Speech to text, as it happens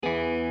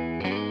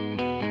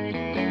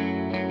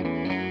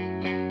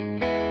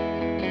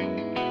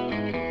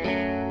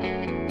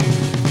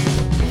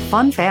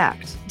Fun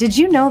fact, did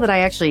you know that I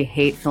actually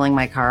hate filling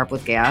my car up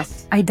with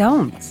gas? I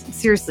don't.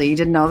 Seriously, you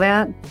didn't know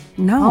that?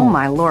 No. Oh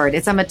my Lord.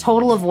 I'm a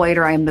total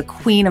avoider. I am the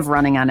queen of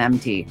running on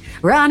empty.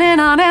 Running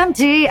on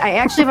empty. I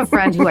actually have a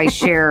friend who I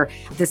share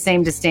the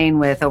same disdain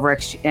with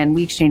and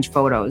we exchange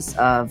photos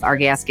of our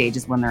gas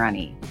gauges when they're on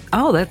E.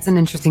 Oh, that's an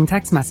interesting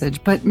text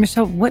message. But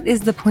Michelle, what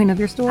is the point of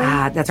your story?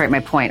 That's right. My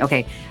point.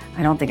 Okay.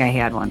 I don't think I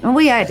had one. Oh,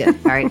 yeah, I did.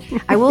 All right.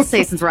 I will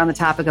say, since we're on the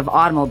topic of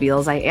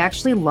automobiles, I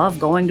actually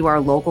love going to our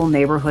local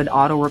neighborhood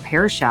auto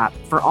repair shop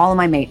for all of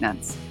my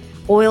maintenance.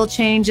 Oil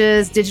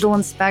changes, digital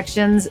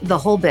inspections, the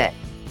whole bit.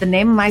 The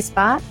name of my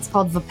spot is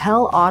called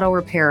Vapel Auto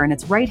Repair, and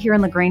it's right here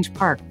in LaGrange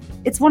Park.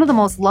 It's one of the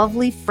most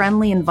lovely,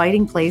 friendly,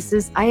 inviting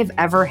places I have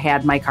ever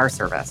had my car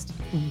serviced.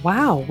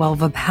 Wow. Well,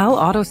 Vapel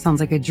Auto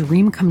sounds like a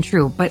dream come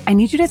true, but I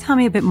need you to tell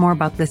me a bit more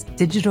about this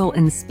digital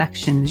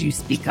inspections you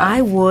speak of.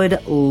 I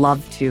would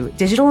love to.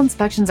 Digital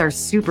inspections are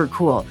super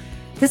cool.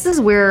 This is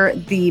where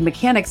the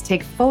mechanics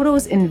take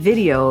photos and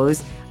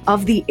videos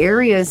of the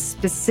areas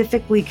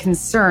specifically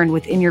concerned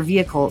within your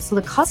vehicle so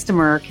the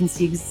customer can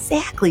see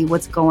exactly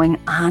what's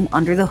going on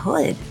under the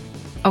hood.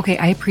 Okay,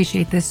 I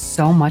appreciate this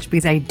so much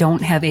because I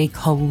don't have a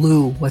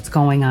clue what's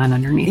going on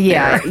underneath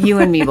Yeah, there. You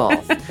and me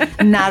both.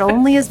 Not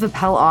only is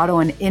Vapel Auto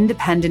an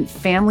independent,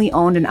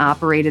 family-owned and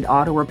operated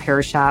auto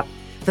repair shop,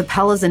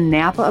 Vapel is a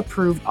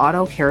NAPA-approved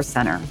auto care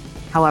center.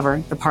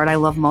 However, the part I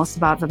love most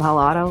about Vapel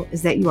Auto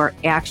is that you are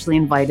actually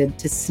invited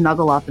to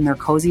snuggle up in their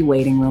cozy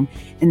waiting room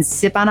and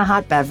sip on a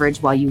hot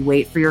beverage while you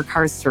wait for your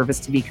car's service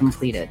to be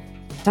completed.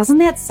 Doesn't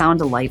that sound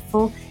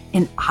delightful?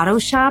 An auto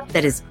shop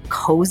that is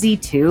cozy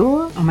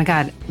too? Oh my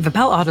God,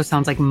 Vapel Auto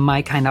sounds like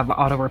my kind of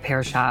auto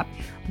repair shop.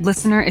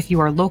 Listener, if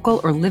you are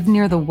local or live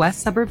near the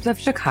west suburbs of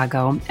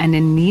Chicago and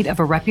in need of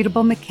a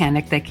reputable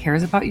mechanic that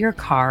cares about your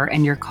car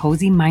and your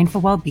cozy, mindful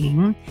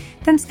well-being,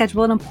 then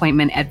schedule an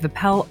appointment at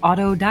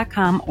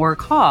vapelauto.com or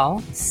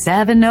call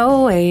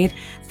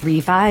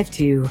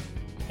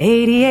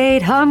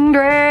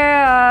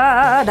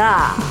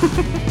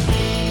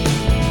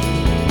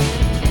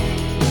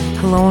 708-352-8800.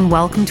 Hello and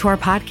welcome to our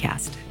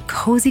podcast,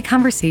 Cozy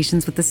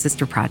Conversations with the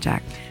Sister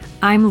Project.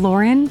 I'm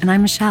Lauren. And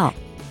I'm Michelle.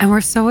 And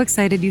we're so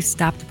excited you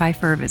stopped by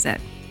for a visit.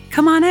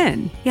 Come on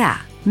in. Yeah,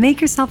 make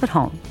yourself at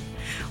home.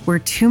 We're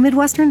two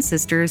Midwestern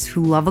sisters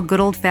who love a good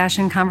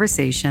old-fashioned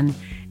conversation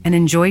and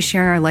enjoy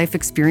sharing our life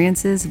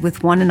experiences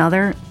with one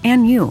another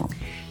and you.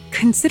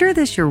 Consider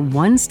this your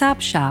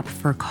one-stop shop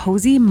for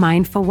cozy,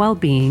 mindful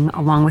well-being,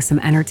 along with some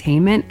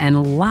entertainment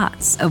and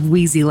lots of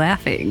wheezy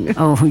laughing.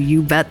 Oh,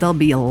 you bet there'll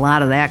be a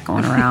lot of that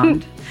going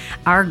around.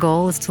 Our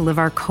goal is to live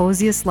our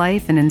coziest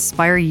life and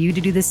inspire you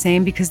to do the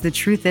same because the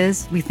truth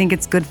is, we think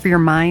it's good for your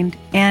mind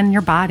and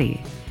your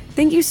body.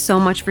 Thank you so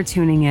much for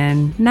tuning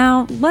in.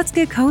 Now, let's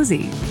get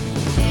cozy.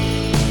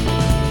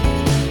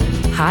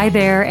 Hi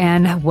there,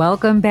 and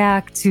welcome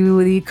back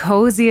to the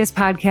coziest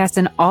podcast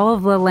in all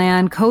of the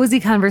land, Cozy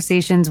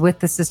Conversations with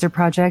the Sister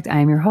Project. I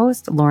am your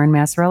host, Lauren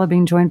Massarella,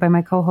 being joined by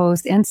my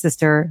co-host and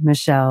sister,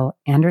 Michelle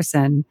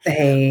Anderson.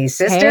 Hey,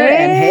 sister, hey,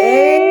 and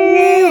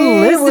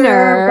hey,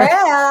 listener.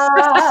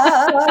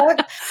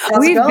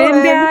 We've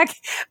been back,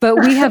 but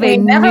we have a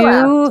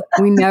new,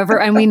 we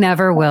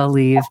never will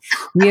leave.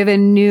 We have a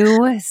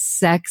new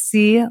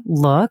sexy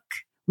look.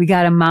 We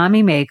got a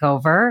mommy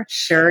makeover.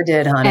 Sure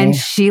did, honey. And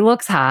she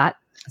looks hot.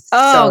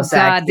 Oh,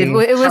 God. It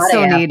was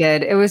so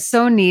needed. It was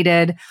so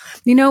needed.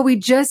 You know, we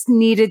just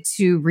needed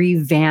to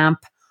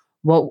revamp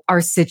what our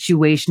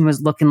situation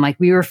was looking like.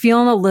 We were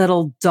feeling a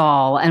little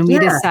dull and we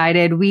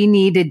decided we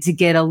needed to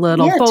get a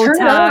little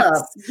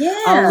Botox,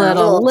 a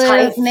little lift,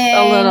 tightening,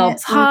 a little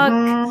tuck,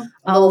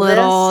 a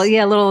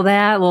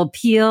little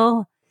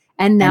peel.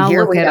 And now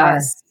look at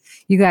us.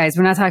 You guys,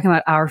 we're not talking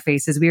about our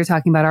faces. We are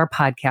talking about our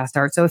podcast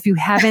art. So if you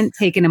haven't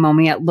taken a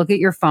moment yet, look at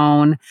your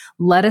phone.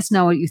 Let us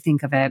know what you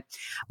think of it.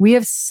 We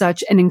have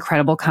such an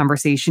incredible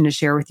conversation to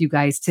share with you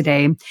guys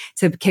today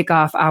to kick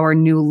off our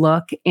new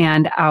look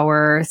and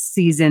our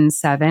season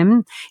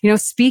 7. You know,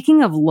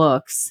 speaking of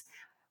looks,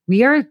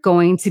 we are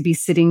going to be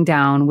sitting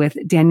down with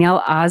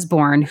Danielle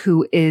Osborne,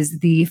 who is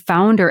the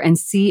founder and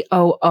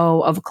COO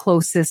of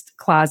Closest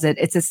Closet.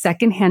 It's a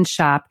secondhand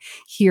shop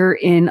here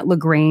in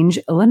LaGrange,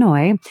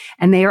 Illinois,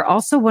 and they are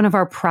also one of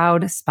our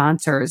proud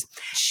sponsors.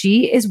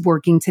 She is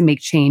working to make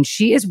change.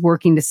 She is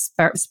working to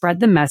spread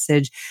the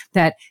message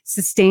that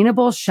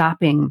sustainable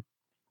shopping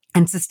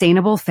and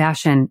sustainable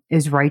fashion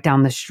is right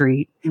down the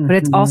street, but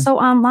it's also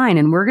online.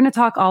 And we're going to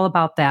talk all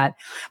about that.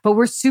 But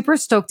we're super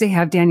stoked to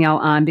have Danielle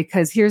on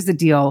because here's the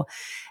deal.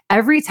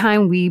 Every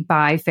time we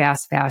buy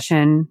fast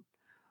fashion,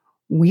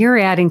 we're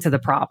adding to the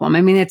problem.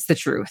 I mean, it's the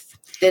truth.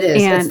 It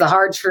is. It's the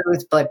hard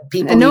truth, but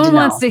people no one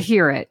wants to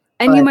hear it.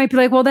 And you might be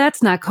like, well,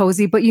 that's not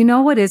cozy. But you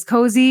know what is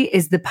cozy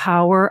is the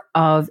power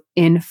of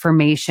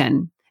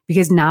information.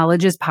 Because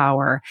knowledge is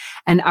power.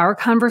 And our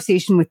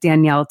conversation with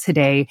Danielle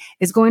today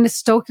is going to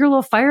stoke your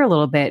little fire a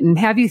little bit and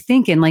have you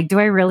thinking, like, do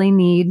I really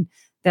need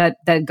that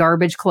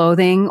garbage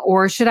clothing?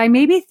 Or should I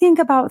maybe think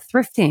about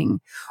thrifting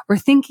or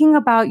thinking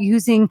about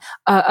using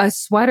a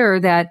sweater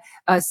that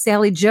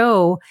Sally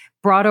Joe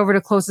brought over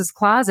to Closest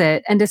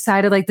Closet and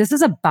decided like, this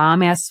is a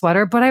bomb ass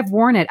sweater, but I've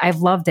worn it. I've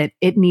loved it.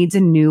 It needs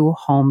a new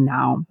home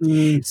now.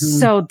 Mm-hmm.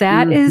 So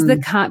that is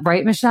the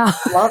right, Michelle?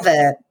 Love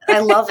it. I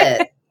love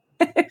it.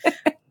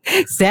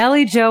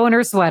 Sally Joe and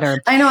her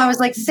sweater. I know. I was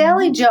like,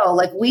 Sally Joe,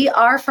 like we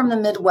are from the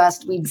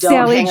Midwest. We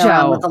don't hang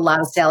around with a lot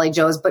of Sally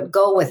Joes, but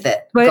go with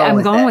it. But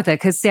I'm going with it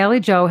because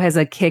Sally Joe has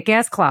a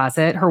kick-ass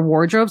closet. Her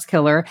wardrobe's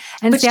killer.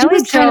 And but Sally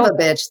she was Joe, kind of a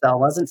bitch, though,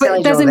 wasn't Sally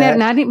Joe? But doesn't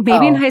matter.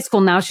 Maybe in high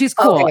school now she's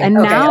cool, and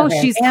now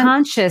she's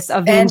conscious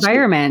of the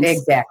environment.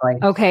 Exactly.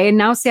 Okay, and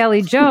now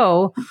Sally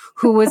Joe,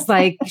 who was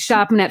like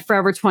shopping at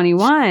Forever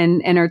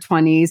 21 in her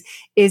 20s,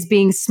 is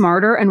being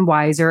smarter and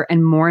wiser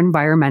and more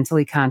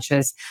environmentally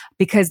conscious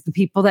because the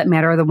people that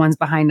matter are the ones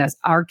behind us,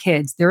 our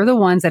kids. They're the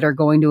ones that are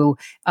going to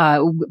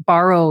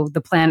borrow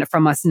the planet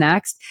from us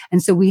next.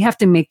 And so we have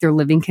to make their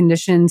living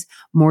conditions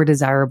more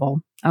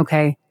desirable.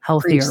 Okay.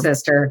 Healthier. Preach,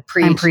 sister.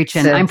 Preach, I'm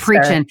preaching. sister. I'm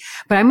preaching.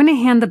 But I'm going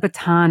to hand the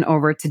baton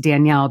over to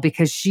Danielle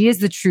because she is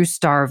the true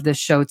star of this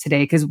show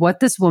today. Because what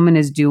this woman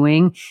is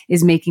doing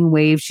is making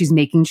waves. She's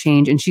making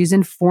change and she's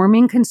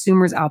informing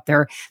consumers out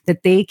there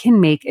that they can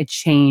make a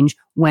change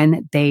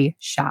when they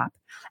shop.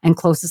 And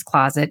Closest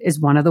Closet is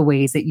one of the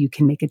ways that you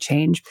can make a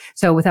change.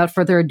 So without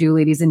further ado,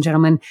 ladies and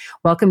gentlemen,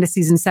 welcome to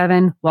season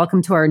 7.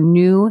 Welcome to our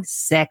new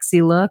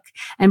sexy look.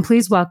 And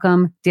please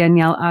welcome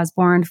Danielle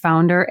Osborne,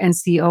 founder and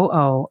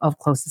COO of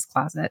Closest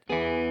Closet.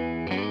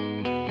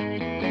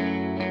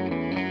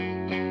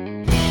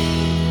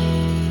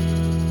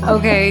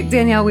 Okay,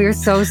 Danielle, we are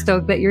so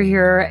stoked that you're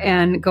here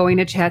and going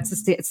to chat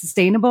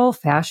sustainable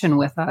fashion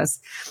with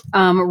us.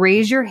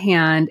 Raise your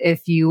hand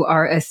if you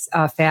are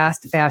a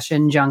fast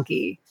fashion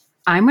junkie.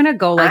 I'm going to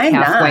go like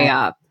halfway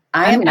up.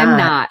 I'm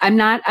not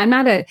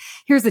a,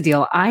 here's the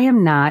deal.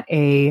 I'm not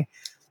a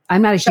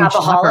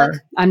shopaholic.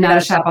 I'm not a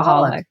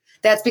shopaholic.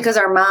 That's because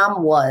our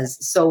mom was.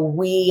 So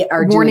we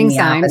are doing the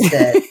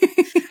opposite.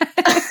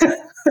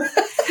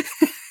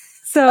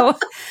 So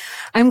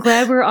I'm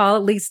glad we're all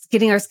at least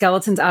getting our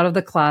skeletons out of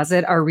the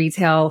closet, our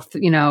retail,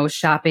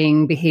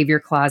 shopping behavior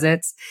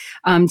closets.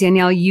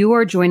 Danielle, you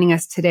are joining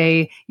us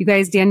today. You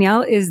guys,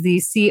 Danielle is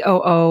the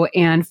COO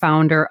and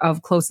founder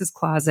of Closest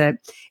Closet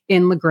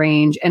in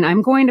LaGrange. And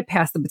I'm going to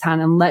pass the baton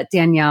and let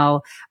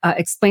Danielle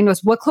explain to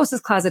us what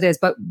Closest Closet is.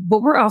 But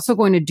what we're also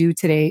going to do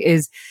today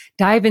is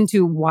dive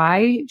into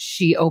why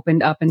she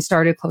opened up and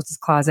started Closest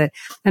Closet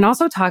and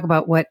also talk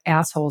about what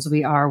assholes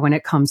we are when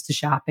it comes to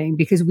shopping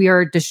because we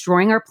are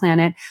destroying our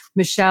planet.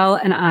 Michelle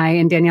and I,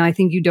 and Danielle, I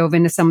think you dove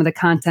into some of the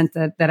content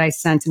that I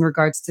sent in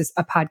regards to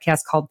a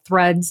podcast called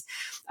Threads.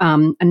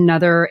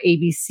 Another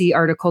ABC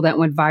article that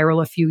went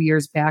viral a few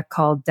years back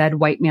called Dead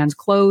White Man's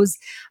Clothes,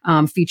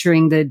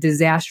 featuring the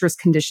disastrous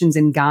conditions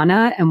in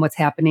Ghana and what's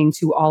happening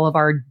to all of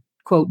our,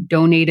 quote,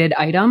 donated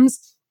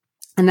items.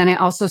 And then I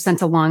also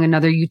sent along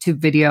another YouTube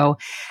video,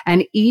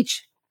 and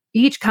each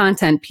piece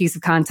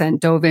of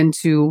content dove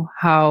into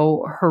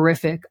how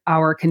horrific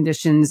our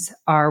conditions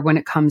are when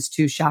it comes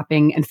to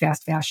shopping and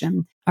fast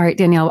fashion. All right,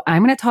 Danielle,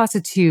 I'm going to toss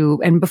it to you.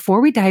 And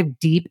before we dive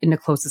deep into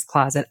Closest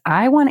Closet,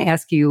 I want to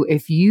ask you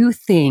if you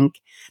think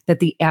that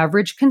the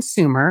average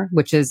consumer,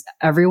 which is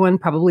everyone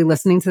probably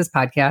listening to this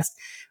podcast,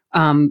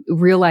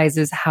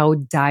 realizes how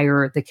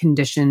dire the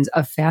conditions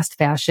of fast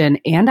fashion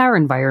and our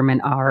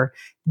environment are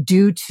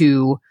due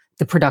to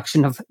the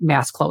production of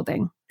mass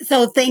clothing.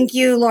 So thank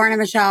you, Lauren and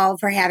Michelle,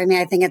 for having me.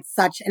 I think it's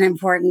such an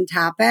important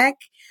topic.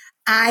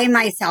 I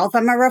myself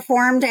am a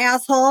reformed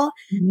asshole,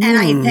 and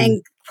I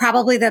think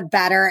probably the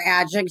better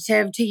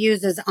adjective to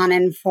use is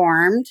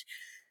uninformed.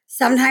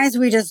 Sometimes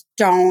we just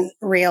don't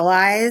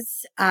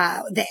realize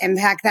the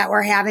impact that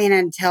we're having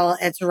until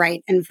it's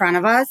right in front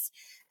of us.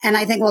 And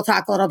I think we'll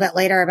talk a little bit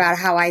later about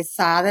how I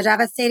saw the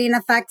devastating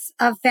effects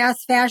of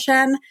fast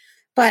fashion.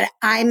 But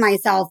I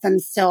myself am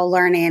still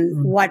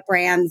learning what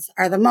brands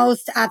are the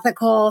most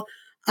ethical.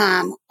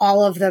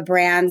 All of the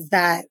brands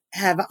that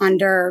have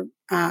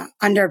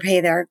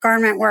underpay their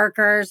garment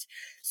workers.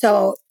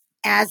 So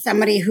as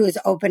somebody who's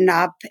opened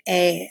up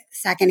a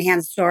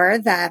secondhand store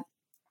that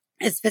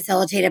is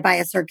facilitated by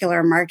a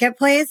circular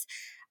marketplace,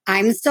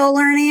 I'm still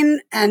learning.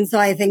 And so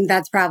I think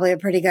that's probably a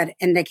pretty good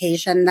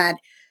indication that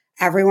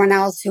everyone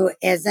else who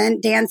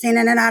isn't dancing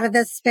in and out of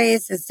this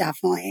space is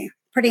definitely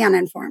pretty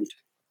uninformed.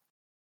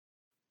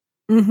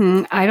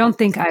 I don't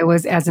think I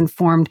was as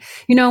informed.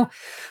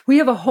 We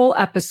have a whole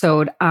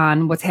episode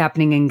on what's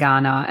happening in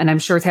Ghana, and I'm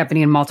sure it's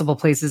happening in multiple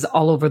places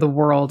all over the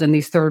world in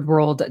these third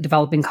world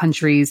developing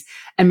countries.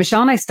 And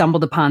Michelle and I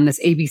stumbled upon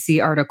this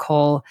ABC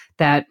article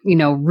that,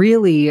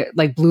 really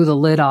like blew the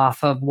lid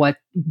off of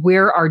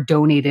where our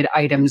donated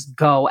items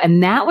go.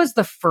 And that was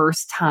the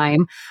first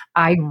time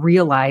I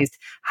realized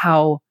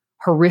how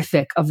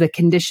horrific of the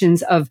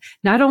conditions of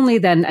not only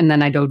then, and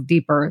then I dove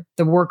deeper,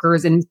 the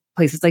workers in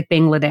places like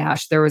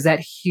Bangladesh. There was that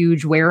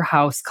huge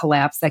warehouse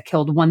collapse that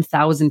killed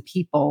 1,000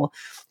 people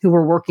who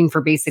were working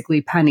for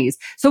basically pennies.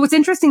 So what's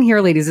interesting here,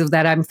 ladies, is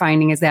that I'm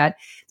finding is that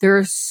there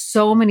are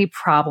so many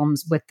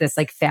problems with this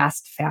like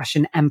fast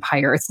fashion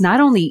empire. It's not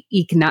only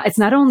it's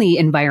not only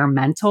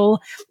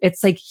environmental,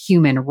 it's like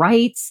human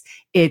rights.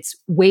 it's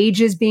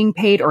wages being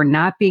paid or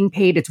not being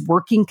paid, it's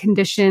working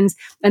conditions,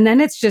 and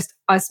then it's just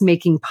us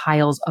making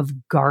piles of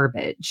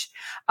garbage.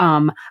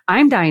 I'm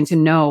dying to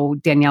know,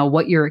 Danielle,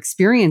 what your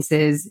experience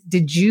is.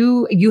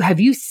 Have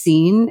you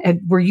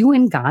seen, were you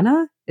in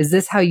Ghana? Is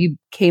this how you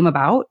came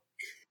about?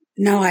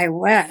 No, I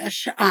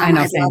wish. I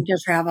know, I'd love to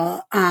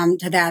travel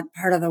to that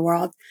part of the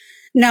world.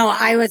 No,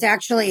 I was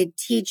actually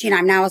teaching.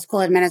 I'm now a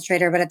school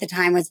administrator, but at the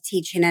time was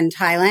teaching in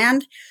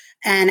Thailand.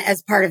 And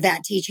as part of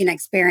that teaching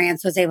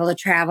experience, was able to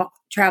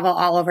travel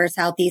all over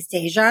Southeast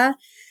Asia.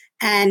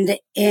 And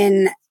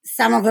in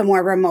some of the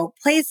more remote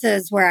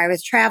places where I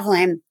was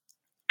traveling,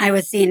 I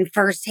was seeing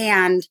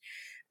firsthand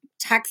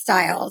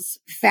textiles,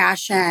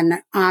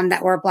 fashion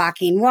that were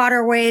blocking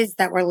waterways,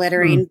 that were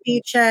littering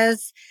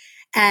beaches.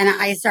 And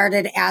I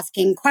started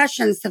asking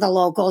questions to the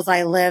locals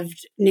I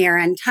lived near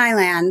in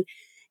Thailand.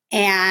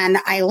 And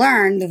I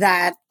learned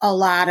that a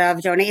lot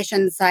of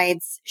donation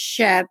sites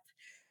ship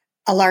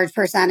a large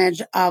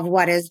percentage of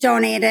what is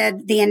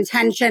donated. The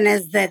intention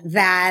is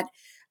that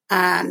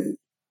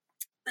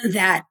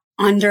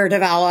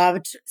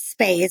underdeveloped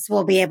space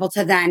will be able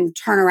to then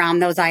turn around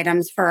those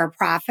items for a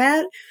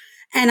profit.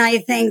 And I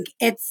think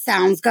it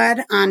sounds good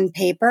on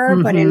paper,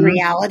 but in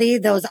reality,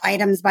 those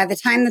items, by the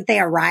time that they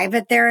arrive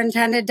at their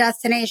intended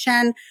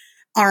destination,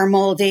 are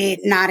moldy,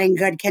 not in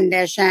good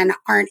condition,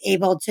 aren't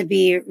able to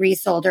be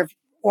resold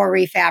or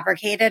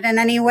refabricated in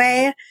any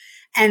way.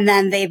 And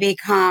then they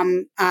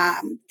become,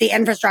 the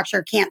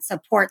infrastructure can't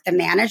support the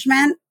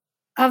management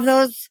of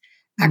those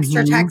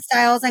extra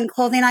textiles and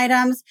clothing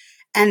items.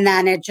 And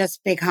then it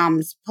just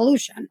becomes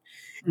pollution.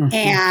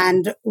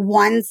 And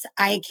once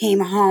I came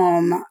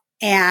home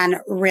and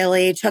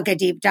really took a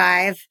deep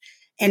dive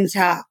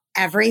into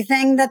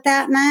everything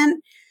that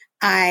meant,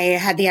 I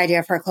had the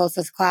idea for a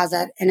closest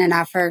closet in an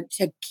effort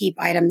to keep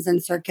items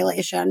in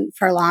circulation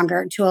for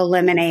longer, to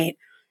eliminate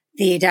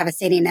the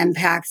devastating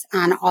impacts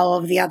on all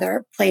of the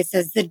other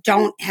places that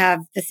don't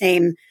have the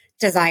same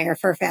desire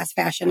for fast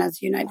fashion as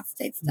the United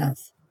States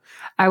does.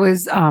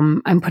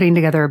 I'm putting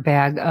together a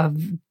bag of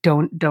I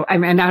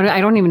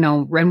don't even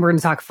know, and we're going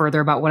to talk further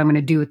about what I'm going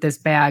to do with this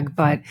bag,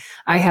 but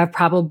I have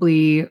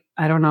probably,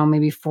 I don't know,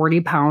 maybe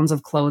 40 pounds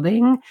of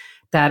clothing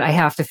that I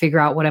have to figure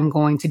out what I'm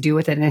going to do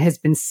with it. And it has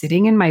been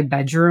sitting in my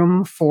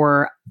bedroom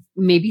for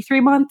maybe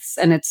 3 months,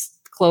 and it's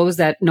clothes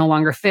that no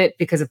longer fit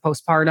because of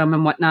postpartum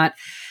and whatnot.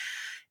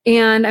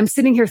 And I'm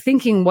sitting here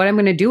thinking what I'm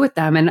going to do with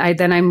them. And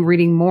then I'm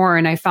reading more,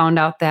 and I found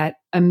out that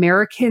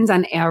Americans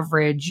on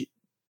average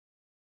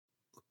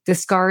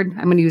discard,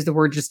 I'm going to use the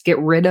word, just get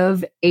rid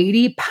of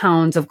 80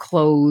 pounds of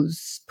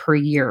clothes per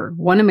year.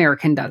 One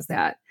American does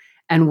that.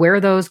 And where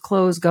those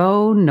clothes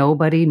go,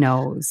 nobody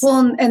knows.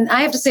 Well, and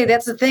I have to say,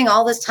 that's the thing.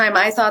 All this time,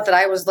 I thought that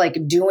I was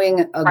like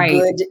doing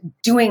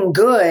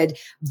good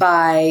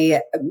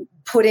by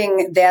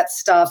putting that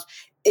stuff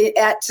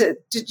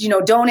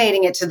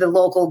donating it to the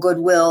local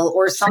Goodwill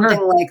or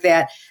something like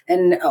that,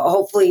 and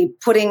hopefully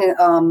putting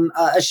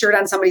a shirt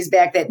on somebody's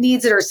back that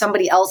needs it, or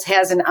somebody else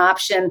has an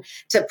option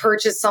to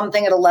purchase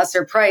something at a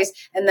lesser price.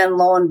 And then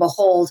lo and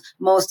behold,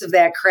 most of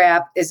that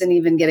crap isn't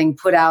even getting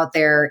put out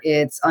there.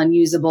 It's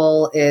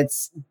unusable.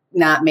 It's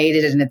not made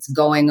it, and it's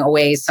going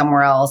away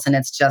somewhere else, and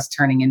it's just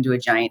turning into a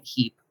giant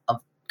heap of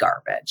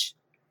garbage.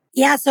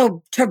 Yeah.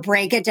 So to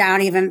break it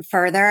down even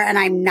further, and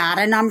I'm not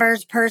a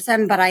numbers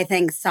person, but I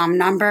think some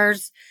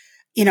numbers,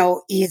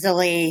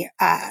 easily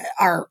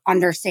are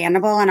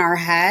understandable in our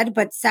head,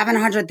 but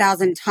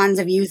 700,000 tons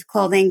of used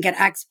clothing get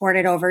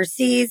exported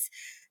overseas.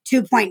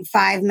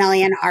 2.5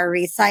 million are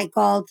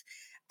recycled,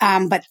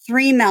 but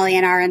 3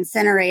 million are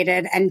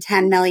incinerated and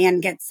 10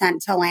 million get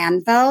sent to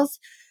landfills.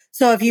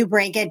 So if you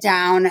break it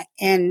down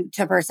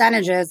into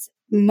percentages,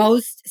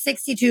 most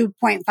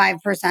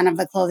 62.5% of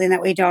the clothing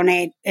that we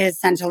donate is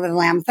sent to the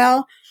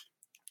landfill.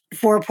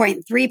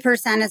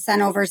 4.3% is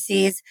sent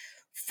overseas.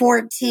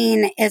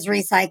 14% is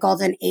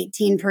recycled and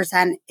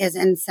 18% is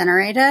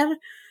incinerated.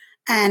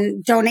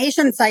 And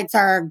donation sites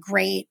are a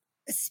great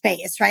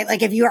space, right?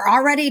 Like if you're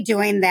already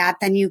doing that,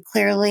 then you're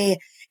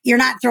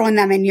not throwing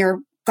them in your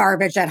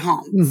garbage at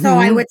home. So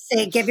I would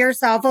say give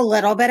yourself a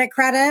little bit of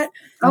credit.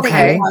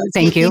 Okay.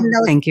 Thank you.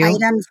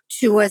 Items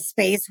to a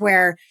space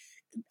where,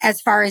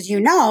 as far as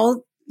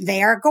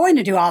they are going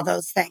to do all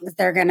those things.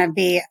 They're going to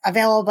be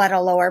available at a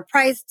lower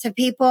price to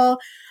people.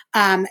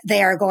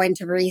 They are going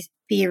to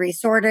be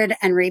resorted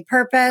and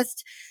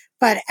repurposed.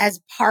 But as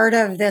part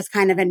of this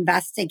kind of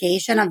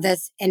investigation of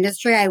this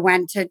industry, I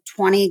went to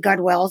 20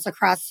 Goodwills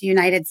across the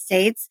United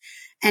States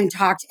and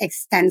talked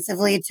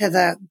extensively to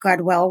the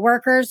Goodwill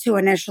workers who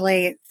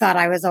initially thought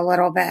I was a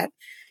little bit,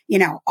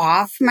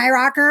 off my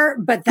rocker.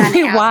 But then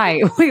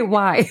Wait,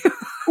 why?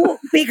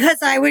 Because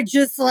I would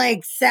just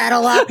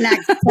saddle up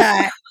next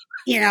to,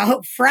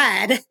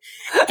 Fred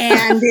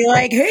and be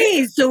like,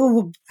 hey,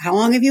 so how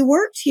long have you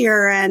worked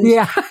here? And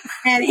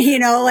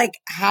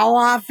how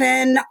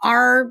often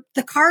are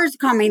the cars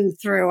coming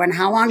through and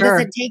how long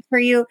does it take for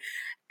you?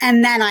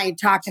 And then I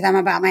talked to them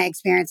about my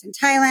experience in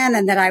Thailand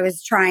and that I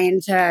was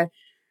trying to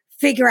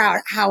figure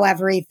out how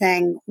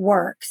everything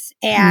works.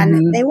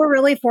 And they were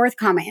really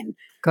forthcoming.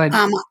 Good.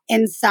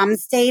 In some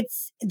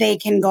states, they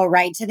can go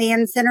right to the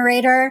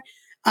incinerator.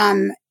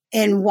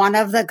 In one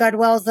of the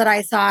Goodwills that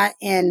I saw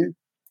in,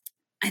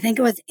 I think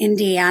it was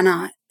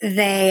Indiana,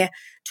 they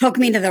took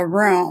me to the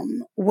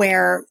room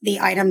where the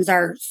items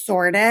are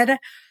sorted,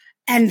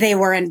 and they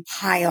were in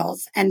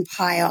piles and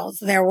piles.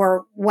 There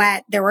were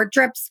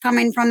drips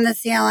coming from the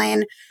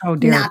ceiling. Oh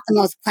dear. Not the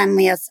most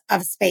cleanliest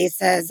of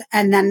spaces.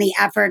 And then the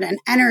effort and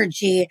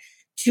energy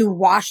to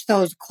wash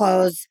those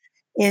clothes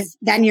is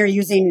then you're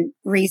using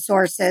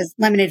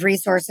limited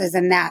resources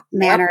in that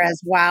manner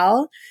as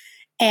well.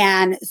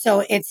 And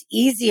so it's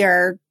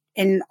easier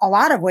in a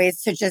lot of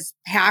ways to just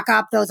pack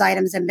up those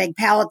items in big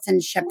pallets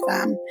and ship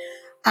them.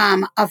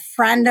 A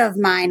friend of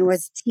mine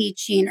was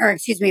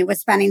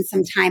spending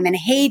some time in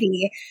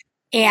Haiti,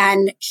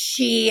 and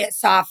she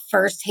saw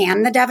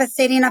firsthand the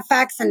devastating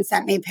effects and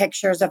sent me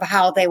pictures of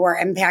how they were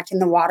impacting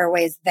the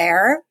waterways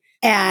there.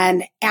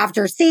 And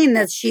after seeing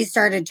this, she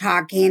started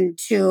talking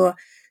to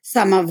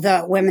some of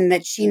the women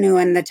that she knew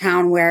in the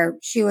town where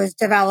she was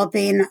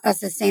developing a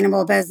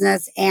sustainable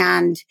business,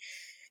 and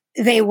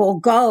they will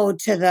go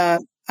to the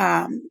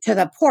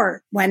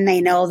port when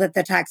they know that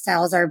the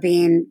textiles are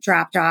being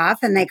dropped off,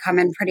 and they come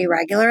in pretty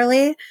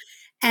regularly,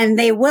 and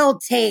they will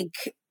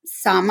take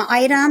some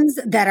items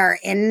that are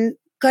in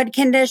good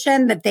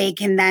condition that they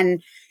can then,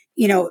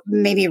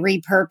 maybe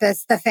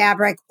repurpose the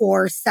fabric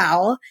or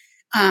sell.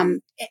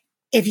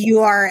 If you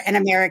are an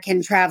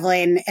American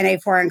traveling in a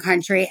foreign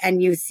country and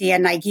you see a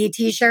Nike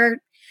t-shirt,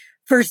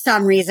 for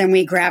some reason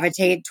we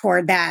gravitate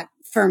toward that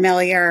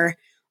familiar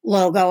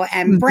logo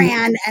and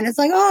brand. And it's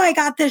like, oh, I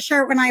got this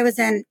shirt when I was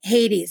in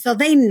Haiti. So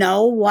they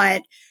know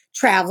what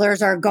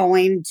travelers are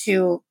going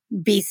to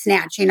be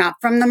snatching up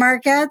from the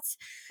markets.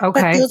 Okay.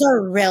 But those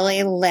are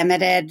really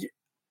limited.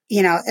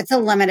 It's a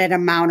limited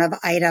amount of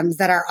items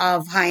that are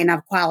of high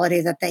enough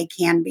quality that they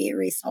can be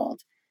resold.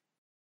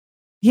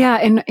 Yeah.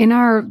 And in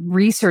our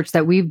research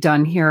that we've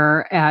done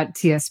here at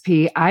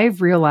TSP,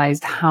 I've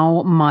realized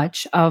how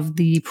much of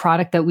the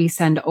product that we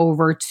send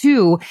over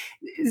to,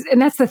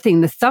 and that's the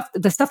thing, the stuff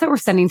that we're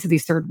sending to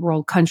these third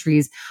world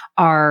countries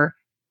are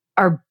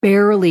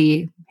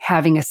barely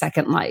having a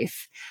second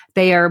life.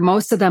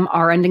 Most of them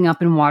are ending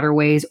up in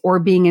waterways or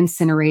being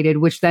incinerated,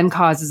 which then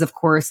causes, of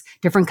course,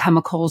 different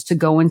chemicals to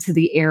go into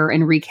the air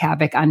and wreak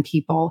havoc on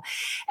people.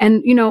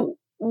 And,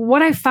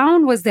 what I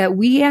found was that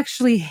we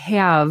actually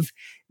have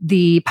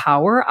the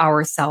power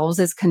ourselves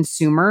as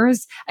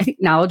consumers. I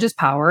think knowledge is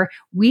power.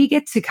 We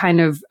get to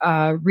kind of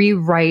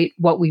rewrite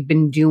what we've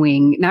been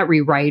doing, not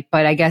rewrite,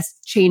 but I guess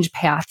change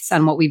paths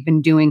on what we've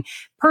been doing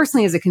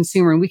personally as a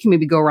consumer. And we can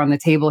maybe go around the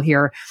table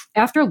here.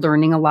 After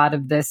learning a lot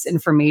of this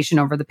information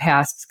over the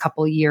past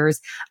couple of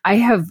years, I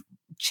have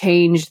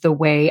changed the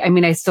way. I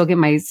mean, I still get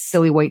my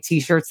silly white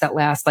t-shirts that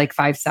last like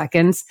 5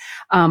 seconds.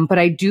 But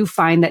I do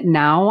find that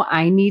now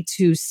I need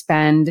to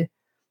spend,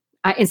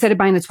 instead of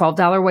buying the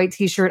 $12 white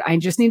t-shirt, I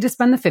just need to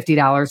spend the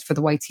 $50 for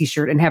the white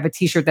t-shirt and have a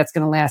t-shirt that's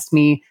going to last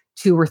me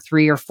 2 or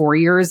 3 or 4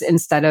 years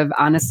instead of,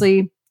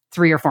 honestly,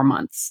 3 or 4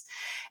 months.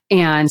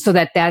 And so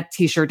that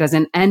t-shirt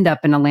doesn't end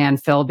up in a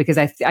landfill because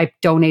I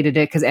donated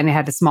it and it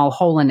had a small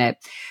hole in it.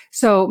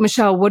 So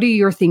Michelle, what are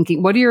your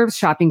thinking? What are your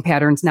shopping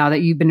patterns now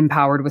that you've been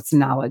empowered with some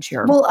knowledge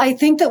here? Well, I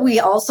think that we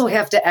also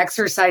have to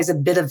exercise a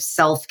bit of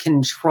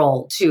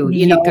self-control too.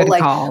 Good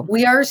call.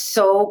 We are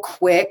so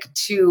quick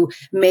to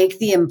make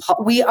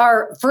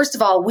first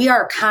of all, we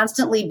are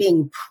constantly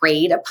being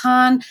preyed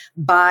upon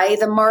by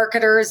the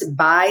marketers,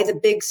 by the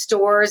big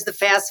stores, the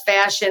fast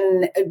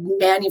fashion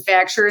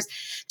manufacturers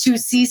to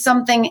see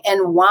something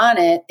and want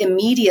it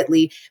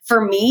immediately. For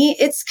me,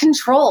 it's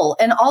control.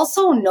 And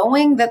also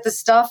knowing that the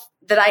stuff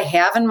that I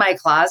have in my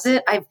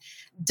closet, I've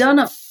done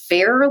a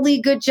fairly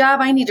good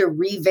job. I need to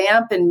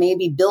revamp and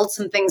maybe build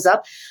some things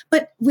up.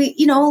 But we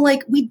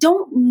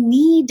don't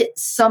need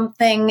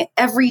something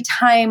every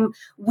time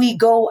we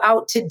go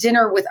out to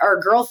dinner with our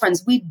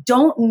girlfriends. We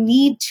don't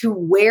need to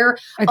wear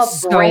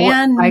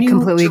brand new I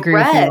completely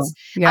dress. Agree with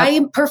you. Yep.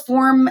 I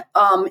perform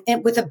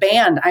with a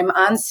band. I'm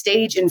on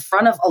stage in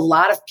front of a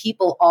lot of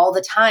people all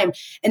the time.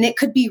 And it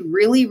could be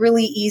really,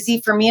 really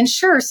easy for me. And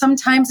sure,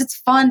 sometimes it's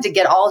fun to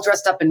get all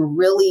dressed up and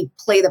really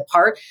play the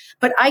part.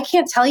 But I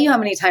can't tell you how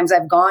many times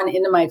I've gone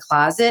into my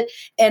closet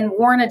and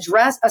worn a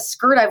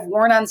skirt I've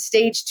worn on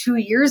stage 2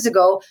 years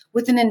ago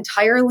with an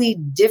entirely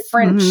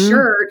different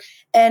shirt.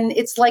 And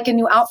it's like a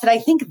new outfit. I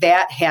think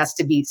that has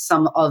to be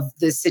some of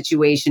the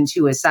situation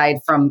too, aside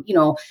from,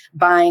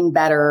 buying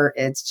better.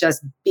 It's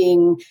just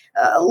being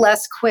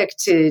less quick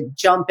to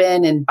jump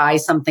in and buy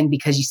something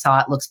because you saw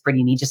it looks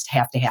pretty and you just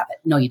have to have it.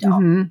 No, you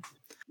don't. Mm-hmm.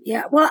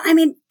 Yeah. Well, I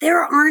mean,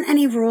 there aren't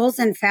any rules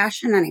in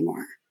fashion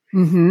anymore.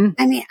 Mm-hmm.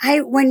 I mean,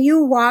 when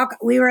you walk,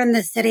 we were in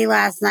the city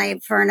last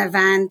night for an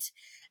event,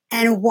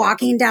 and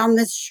walking down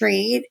the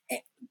street,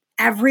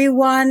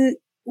 everyone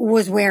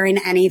was wearing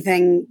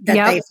anything that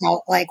they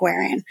felt like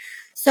wearing.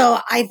 So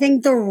I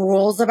think the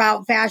rules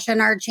about fashion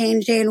are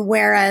changing.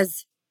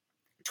 Whereas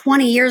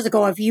 20 years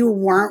ago, if you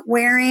weren't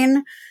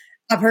wearing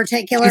a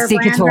particular Juicy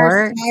brand or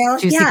Couture. style.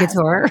 Juicy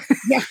Couture.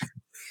 Yeah.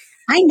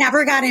 I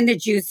never got into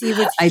Juicy.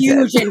 Was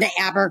huge into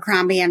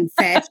Abercrombie and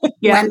Fitch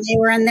when they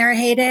were in their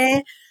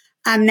heyday.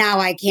 Now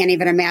I can't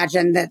even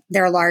imagine that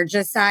their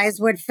largest size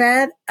would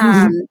fit.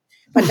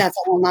 But that's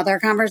a whole nother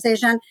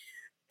conversation.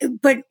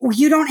 But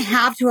you don't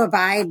have to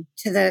abide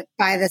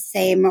by the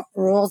same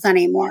rules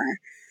anymore.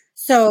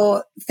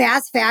 So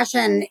fast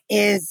fashion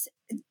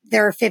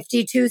there are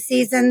 52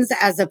 seasons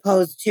as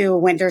opposed to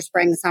winter,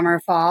 spring, summer,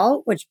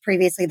 fall, which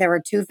previously there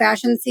were 2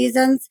 fashion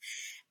seasons.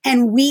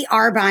 And we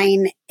are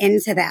buying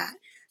into that.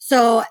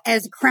 So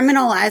as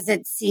criminal as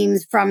it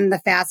seems from the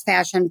fast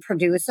fashion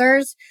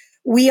producers,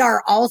 we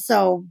are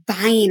also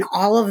buying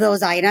all of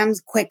those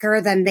items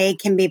quicker than they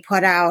can be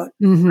put out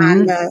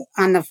on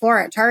the floor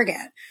at Target.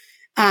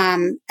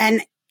 And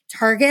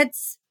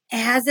Target's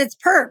has its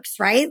perks,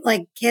 right?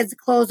 Like kids'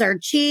 clothes are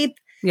cheap.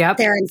 Yep.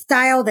 They're in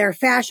style. They're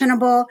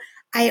fashionable.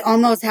 I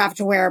almost have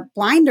to wear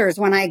blinders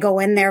when I go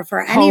in there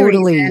for any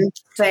reason.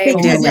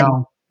 Because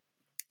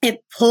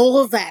it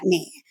pulls at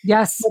me.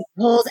 Yes. It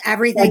pulls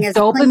everything. Like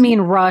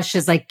dopamine rush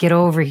is like, get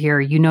over here.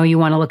 You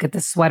want to look at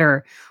this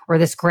sweater or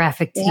this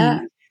graphic tee.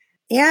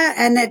 Yeah.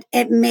 And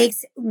it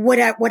makes what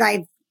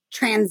I've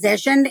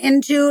transitioned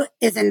into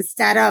is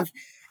instead of,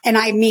 and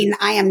I mean,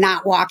 I am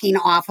not walking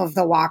off of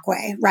the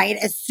walkway, right?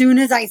 As soon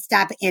as I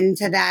step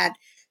into that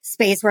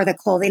space where the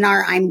clothing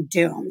are, I'm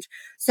doomed.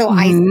 So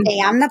I stay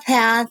on the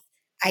path.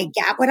 I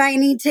get what I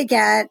need to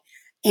get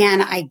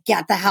and I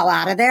get the hell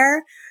out of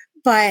there.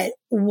 But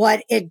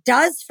what it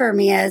does for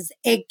me is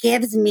it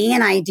gives me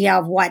an idea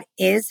of what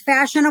is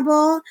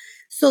fashionable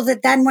so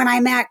that then when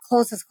I'm at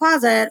Closest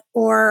Closet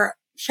or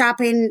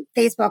shopping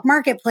Facebook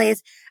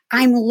Marketplace,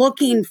 I'm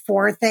looking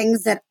for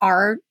things that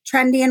are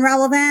trendy and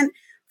relevant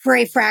for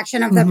a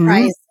fraction of the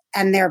price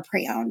and they're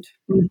pre-owned.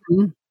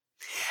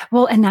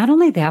 Well, and not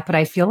only that, but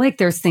I feel like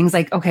there's things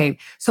like, okay,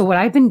 so what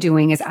I've been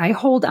doing is I'm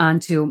holding on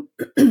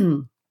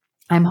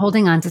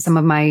to some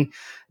of my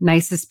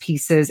nicest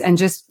pieces and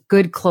just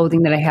good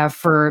clothing that I have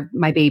for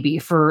my baby,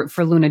 for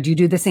Luna. Do you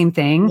do the same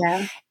thing?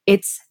 Yeah.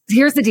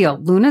 Here's the deal.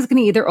 Luna's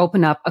going to either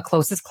open up a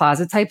Closest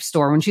Closet type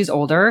store when she's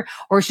older,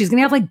 or she's going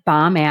to have like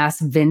bomb ass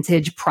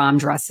vintage prom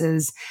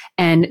dresses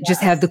and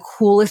just have the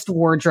coolest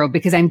wardrobe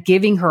because I'm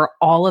giving her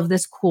all of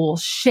this cool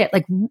shit.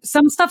 Like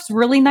some stuff's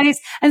really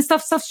nice and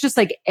stuff's just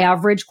like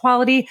average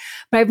quality.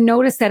 But I've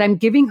noticed that I'm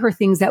giving her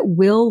things that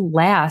will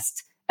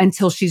last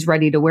until she's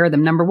ready to wear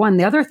them. Number one.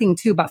 The other thing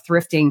too about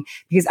thrifting,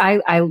 because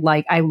I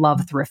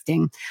love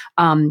thrifting.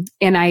 And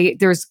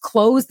there's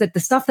clothes that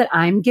the stuff that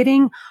I'm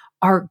getting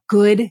are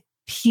good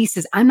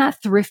pieces. I'm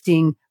not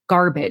thrifting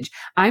garbage.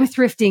 I'm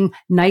thrifting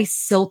nice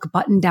silk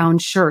button-down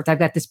shirts. I've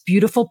got this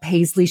beautiful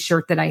paisley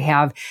shirt that I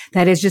have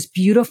that is just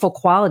beautiful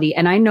quality.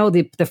 And I know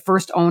the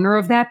first owner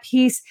of that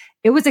piece,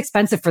 it was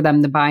expensive for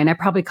them to buy. And I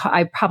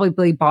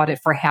probably bought it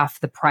for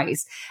half the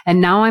price. And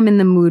now I'm in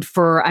the mood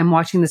I'm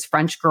watching this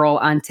French girl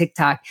on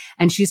TikTok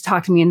and she's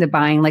talking me into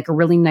buying like a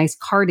really nice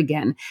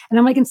cardigan. And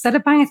I'm like, instead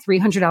of buying a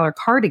 $300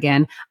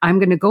 cardigan, I'm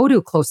going to go to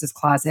a Closest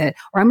Closet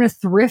or I'm going to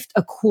thrift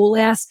a cool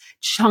ass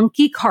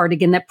chunky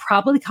cardigan that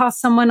probably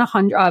cost someone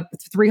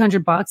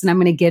 $300 and I'm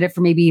going to get it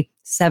for maybe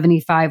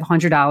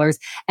 $7,500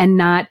 and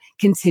not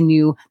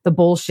continue the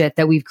bullshit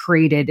that we've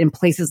created in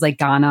places like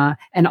Ghana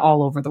and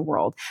all over the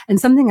world. And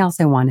something else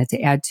I wanted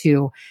to add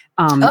too.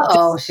 Look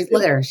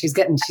at her. She's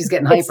getting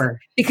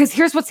hyper. Because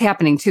here's what's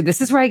happening too.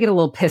 This is where I get a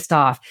little pissed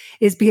off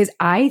is because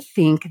I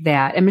think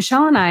that, and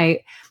Michelle and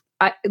I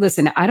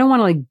listen, I don't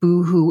want to like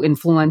boohoo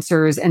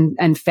influencers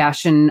and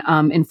fashion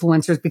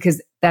influencers because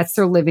that's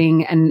their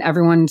living and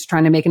everyone's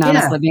trying to make an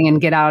honest living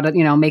and get out,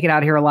 make it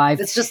out here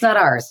alive. It's just not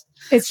ours.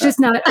 It's just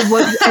not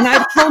what, and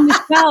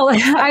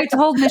I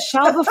told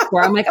Michelle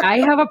before, I'm like,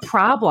 I have a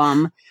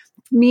problem,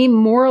 me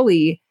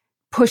morally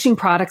pushing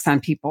products on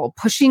people,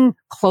 pushing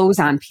clothes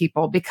on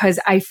people, because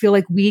I feel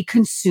like we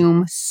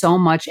consume so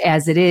much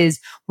as it is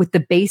with the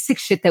basic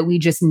shit that we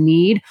just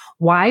need.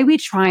 Why are we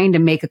trying to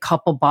make a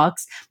couple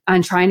bucks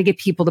on trying to get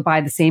people to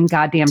buy the same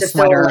goddamn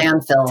sweater?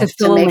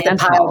 To make the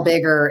pile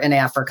bigger in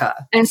Africa.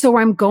 And so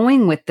where I'm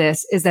going with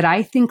this is that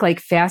I think like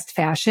fast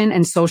fashion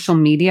and social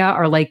media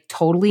are like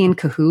totally in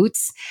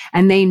cahoots,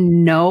 and they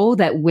know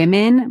that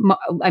women,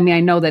 I mean,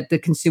 I know that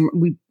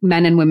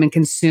men and women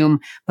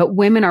consume, but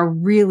women are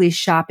really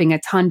shopping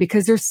a ton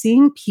because they're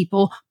seeing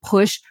people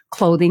push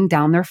clothing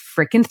down their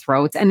freaking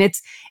throats. And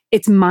it's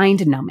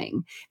mind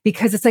numbing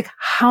because it's like,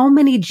 how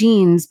many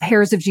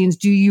pairs of jeans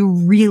do you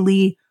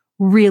really,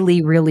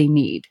 really, really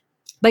need?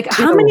 Like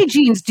how many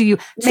jeans do you?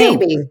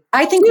 Maybe.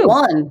 I think two.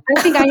 One.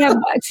 I think I have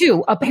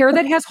two, a pair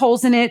that has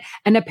holes in it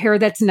and a pair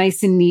that's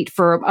nice and neat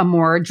for a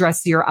more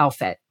dressier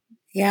outfit.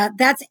 Yeah,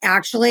 that's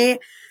actually,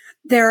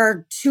 there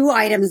are 2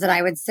 items that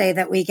I would say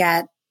that we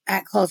get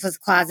at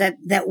Closest Closet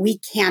that we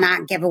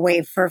cannot give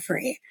away for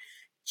free.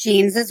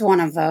 Jeans is one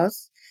of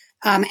those.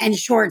 And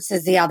shorts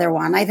is the other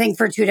one. I think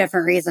for 2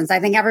 different reasons. I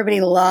think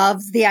everybody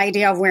loves the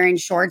idea of wearing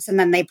shorts and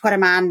then they put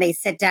them on, they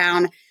sit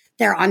down,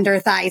 their under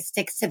thigh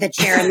sticks to the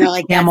chair and they're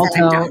like, camel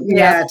toe.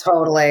 Yeah,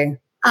 totally.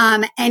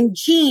 And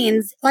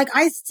jeans, like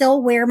I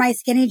still wear my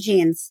skinny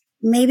jeans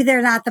maybe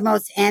they're not the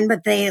most in,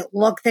 but they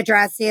look the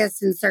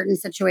dressiest in certain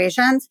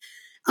situations.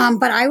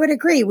 But I would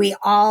agree. We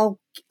all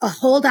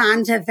hold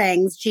on to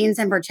things, jeans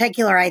in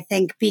particular, I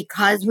think,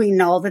 because we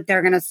know that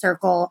they're going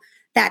to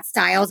that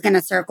style is going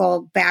to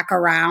circle back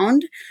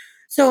around.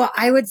 So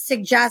I would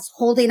suggest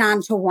holding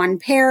on to one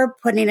pair,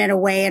 putting it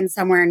away in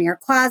somewhere in your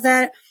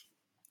closet,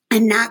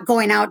 and not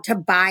going out to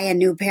buy a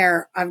new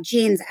pair of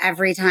jeans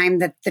every time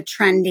that the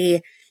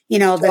trendy,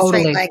 the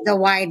straight leg, the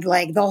wide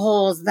leg, the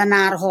holes, the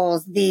knot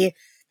holes, the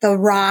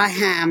raw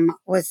hem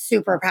was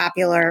super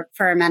popular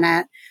for a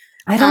minute.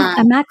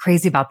 I'm not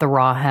crazy about the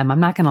raw hem. I'm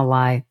not going to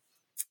lie.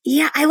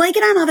 Yeah, I like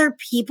it on other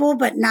people,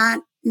 but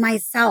not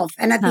myself.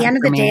 And at the end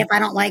of the day, if I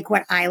don't like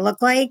what I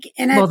look like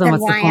in it, then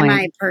why am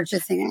I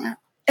purchasing it?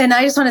 And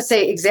I just want to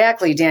say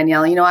exactly,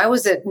 Danielle, I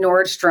was at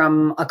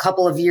Nordstrom a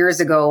couple of years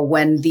ago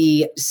when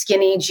the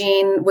skinny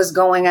jean was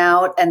going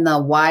out and the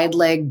wide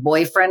leg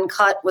boyfriend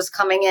cut was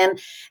coming in.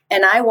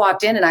 And I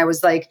walked in and I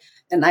was like,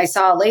 and I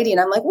saw a lady and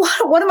I'm like,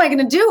 what am I going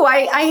to do?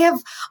 I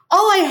have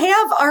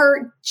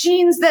are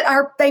jeans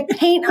that they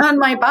paint on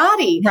my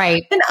body.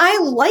 Right. And I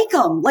like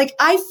them. Like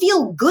I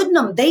feel good in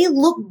them. They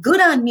look good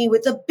on me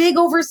with a big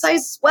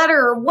oversized sweater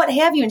or what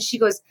have you. And she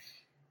goes,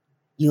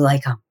 you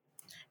like them.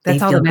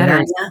 That's all that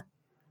matters.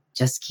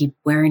 Just keep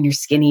wearing your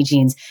skinny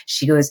jeans.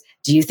 She goes,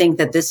 do you think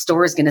that this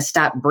store is going to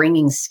stop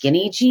bringing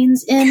skinny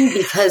jeans in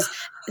because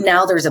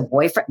now there's a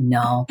boyfriend?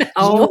 No,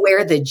 you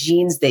wear the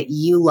jeans that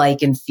you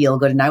like and feel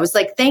good. And I was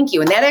like, thank you.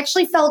 And that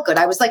actually felt good.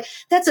 I was like,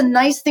 that's a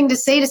nice thing to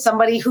say to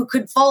somebody who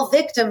could fall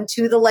victim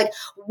to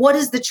what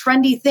is the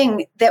trendy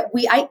thing that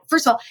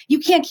first of all, you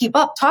can't keep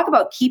up. Talk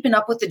about keeping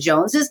up with the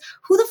Joneses.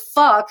 Who the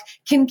fuck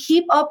can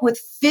keep up with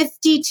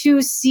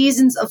 52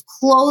 seasons of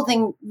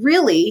clothing,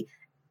 really?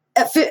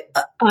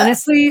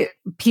 Honestly,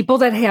 people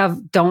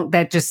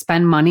that just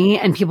spend money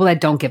and people that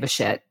don't give a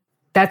shit.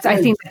 I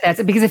think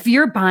that's because if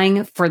you're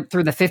buying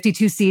through the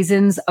 52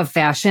 seasons of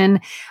fashion,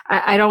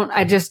 I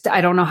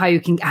don't know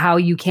how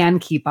you can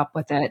keep up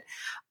with it.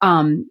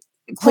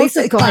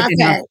 Closest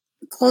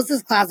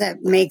Closet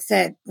makes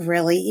it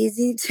really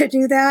easy to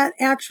do that,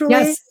 actually.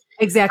 Yes,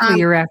 exactly.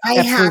 You're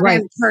absolutely right. I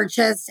haven't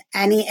purchased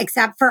any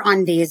except for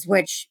undies,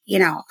 which,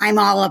 I'm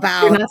all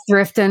about. You're not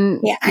thrifting.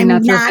 Yeah, I'm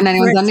not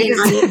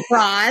thrifting on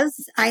bras.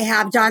 I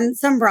have done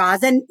some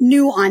bras and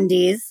new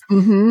undies.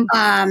 Mm-hmm.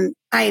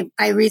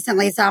 I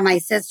recently saw my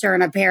sister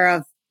in a pair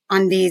of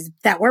undies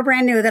that were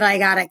brand new that I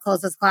got at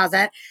Closest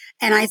Closet.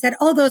 And I said,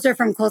 oh, those are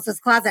from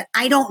Closest Closet.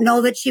 I don't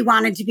know that she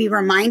wanted to be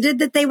reminded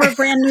that they were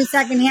brand new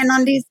secondhand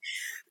undies,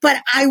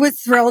 but I was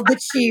thrilled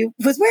that she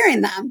was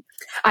wearing them.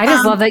 I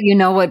just love that you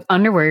know what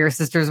underwear your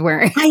sister's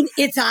wearing.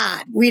 It's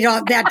odd.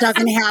 That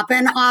doesn't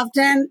happen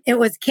often. It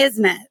was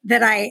kismet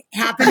that I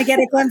happened to get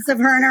a glimpse of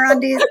her in her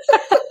undies.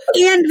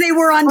 And they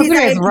were undies.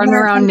 I running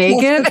around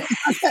naked.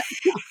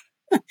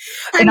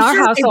 In our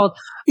household.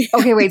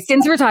 Okay, wait.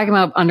 Since we're talking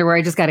about underwear,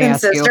 I just got to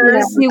ask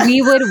you.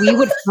 We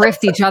would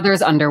thrift each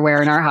other's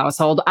underwear in our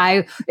household.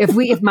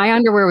 If my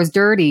underwear was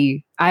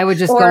dirty, I would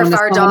just go. Or if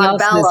our dog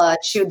Bella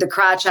chewed the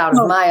crotch out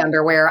of my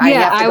underwear, I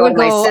have to go to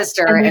my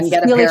sister and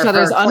get a pair each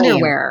other's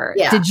underwear.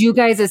 Yeah. Did you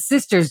guys, as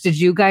sisters,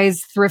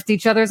 thrift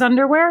each other's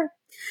underwear?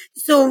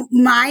 So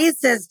my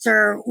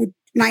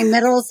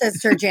middle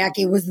sister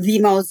Jackie was the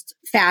most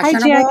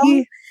fashionable. Hi,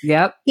 Jackie.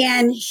 Yep.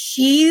 And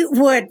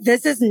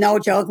this is no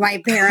joke.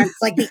 My parents,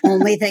 the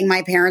only thing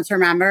my parents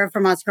remember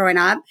from us growing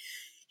up,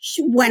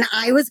 when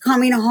I was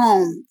coming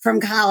home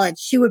from college,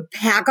 she would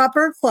pack up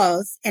her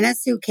clothes in a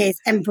suitcase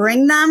and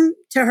bring them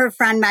to her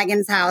friend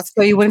Megan's house.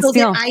 So you wouldn't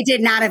steal. I did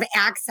not have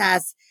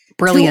access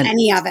to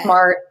any of it.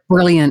 Smart.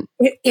 Brilliant.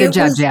 Good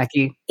job,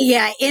 Jackie.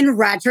 Yeah. In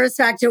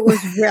retrospect, it was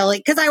really,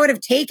 because I would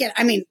have taken,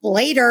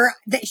 later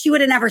that she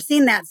would have never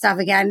seen that stuff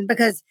again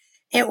because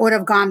it would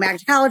have gone back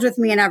to college with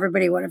me and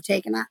everybody would have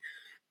taken it.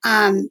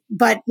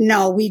 But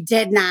no, we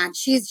did not.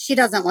 She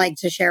doesn't like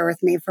to share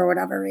with me for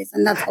whatever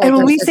reason. And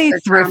when we say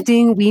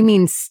thrifting, we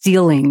mean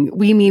stealing.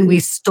 We mean we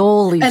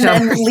stole each other.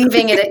 And then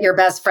leaving it at your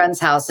best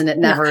friend's house and it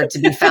never to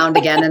be found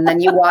again. And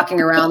then you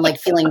walking around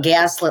feeling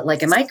gaslit.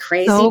 Am I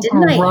crazy? So Didn't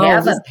gross. I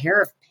have a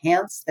pair of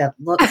pants that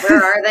where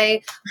are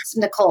they?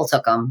 Nicole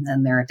took them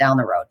and they're down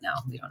the road now.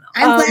 We don't know.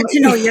 I'm glad to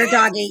know your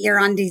dog ate your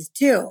undies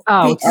too.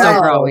 Oh,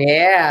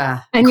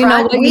 yeah. And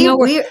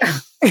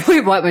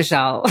we what,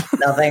 Michelle?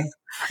 Nothing.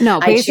 No,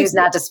 I choose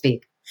not to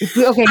speak.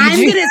 Okay,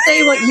 I'm going to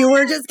say what you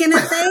were just going to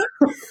say.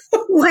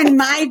 When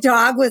my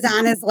dog was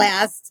on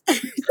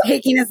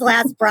taking his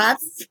last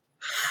breaths.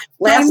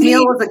 Last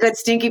meal was a good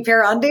stinky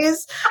pair of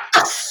undies.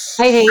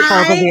 I hate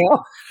both of you.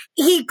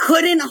 He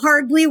couldn't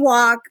hardly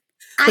walk.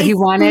 But he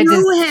wanted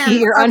to eat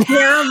your a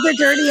pair of the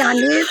dirty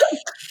undies.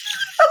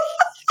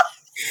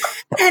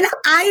 And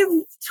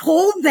I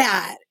told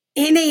that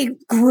in a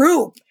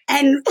group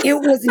and it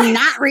was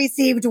not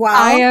received well.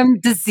 I am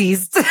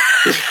deceased.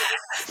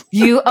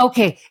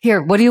 Okay,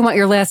 here, what do you want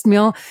your last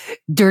meal?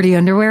 Dirty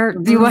underwear?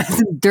 Do you want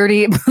some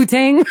dirty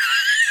bootang?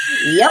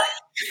 Yep.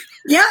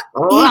 Yep.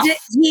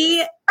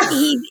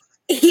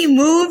 He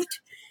moved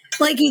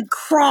he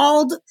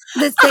crawled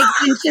the 6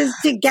 inches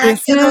to get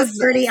to those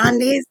dirty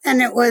undies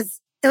and it was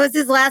It was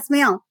his last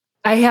meal.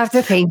 I have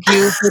to thank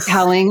you for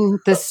telling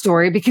this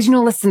story because,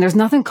 listen, there's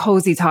nothing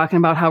cozy talking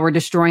about how we're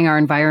destroying our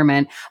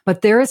environment,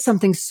 but there is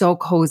something so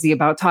cozy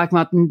about talking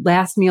about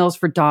last meals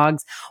for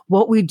dogs,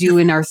 what we do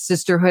in our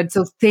sisterhood.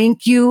 So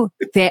thank you.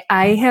 That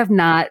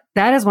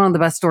is one of the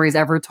best stories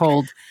ever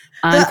told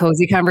on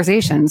Cozy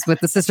Conversations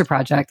with the Sister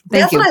Project.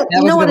 Thank you. I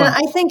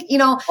think, we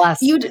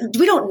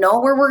don't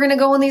know where we're going to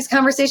go in these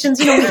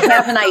conversations. We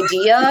have an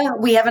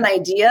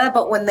idea,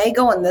 but when they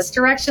go in this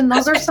direction,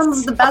 those are some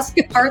of the best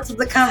parts of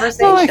the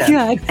conversation. Oh my God.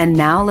 And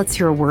now let's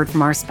hear a word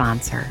from our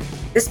sponsor.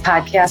 This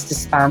podcast is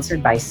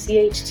sponsored by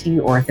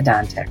CHT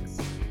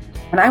Orthodontics.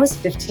 When I was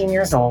 15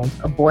 years old,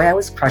 a boy I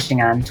was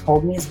crushing on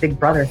told me his big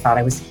brother thought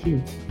I was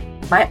cute.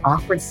 My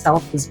awkward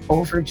self was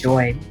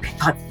overjoyed. I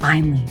thought,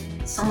 finally,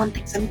 someone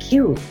thinks I'm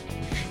cute.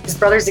 His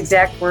brother's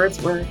exact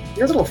words were,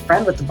 your little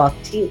friend with the buck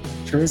teeth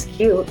sure is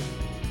cute.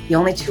 The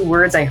only two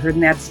words I heard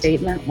in that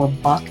statement were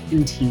buck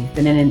and teeth,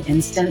 and in an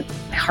instant,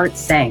 my heart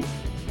sank.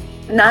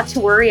 But not to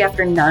worry,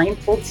 after 9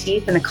 pulled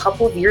teeth and a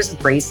couple of years of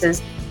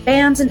braces,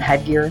 bands and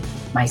headgear,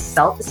 my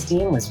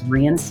self-esteem was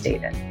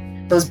reinstated.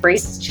 Those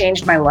braces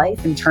changed my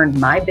life and turned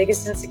my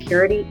biggest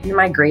insecurity into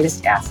my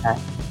greatest asset.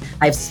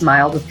 I've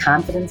smiled with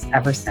confidence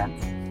ever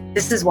since.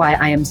 This is why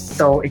I am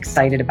so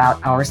excited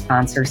about our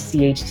sponsor,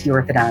 CHT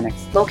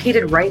Orthodontics,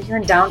 located right here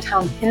in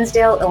downtown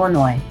Hinsdale,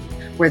 Illinois,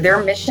 where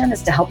their mission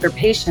is to help their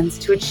patients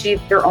to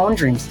achieve their own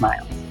dream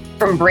smiles.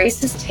 From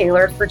braces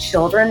tailored for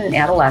children and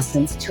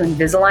adolescents to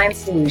Invisalign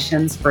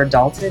solutions for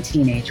adults and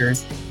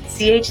teenagers,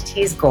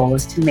 CHT's goal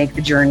is to make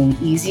the journey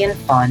easy and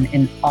fun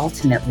and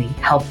ultimately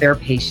help their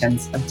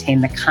patients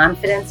obtain the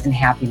confidence and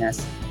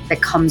happiness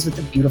that comes with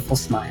a beautiful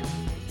smile.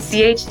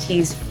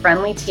 CHT's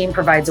friendly team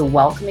provides a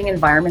welcoming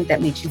environment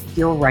that makes you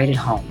feel right at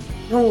home.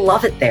 You'll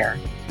love it there.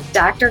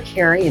 Dr.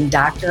 Carey and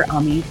Dr.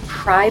 Ami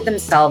pride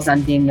themselves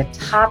on being the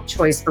top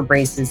choice for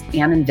braces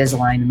and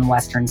Invisalign in the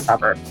western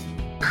suburbs.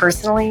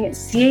 Personally,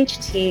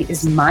 CHT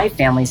is my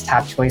family's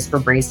top choice for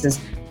braces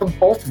for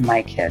both of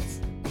my kids.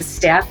 The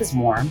staff is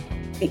warm,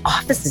 the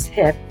office is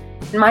hip,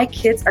 and my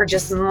kids are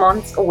just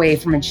months away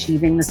from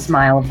achieving the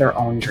smile of their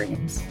own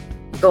dreams.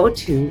 Go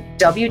to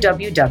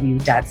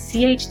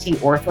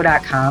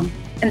www.chtortho.com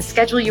and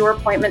schedule your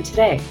appointment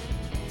today.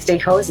 Stay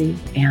cozy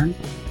and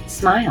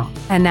smile.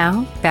 And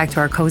now back to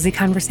our cozy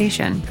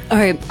conversation. All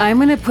right, I'm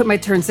going to put my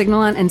turn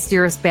signal on and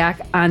steer us back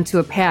onto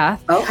a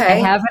path. Okay. I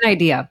have an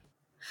idea.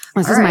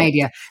 This is my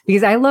idea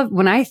because I love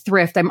when I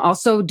thrift, I'm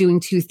also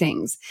doing two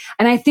things.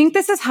 And I think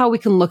this is how we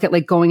can look at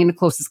like going into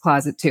Closest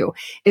Closet too,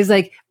 is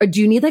like, do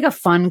you need like a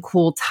fun,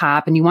 cool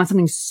top and you want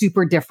something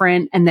super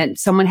different and that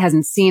someone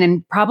hasn't seen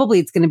and probably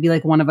it's going to be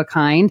like one of a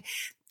kind?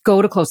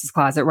 Go to Closest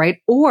Closet, right?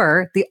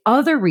 Or the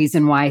other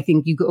reason why I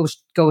think you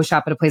go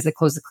shop at a place like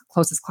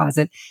Closest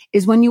Closet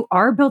is when you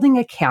are building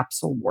a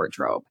capsule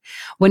wardrobe,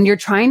 when you're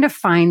trying to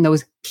find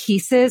those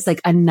pieces,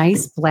 like a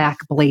nice black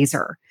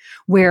blazer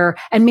where,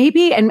 and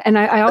maybe, and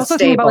I also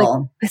think about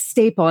like a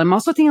staple. I'm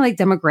also thinking like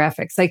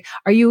demographics. Like,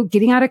 are you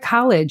getting out of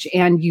college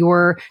and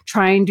you're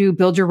trying to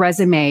build your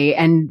resume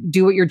and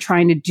do what you're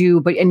trying to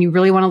do, and you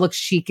really want to look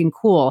chic and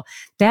cool?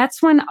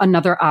 That's when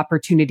another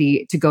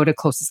opportunity to go to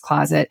Closest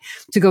Closet,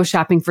 to go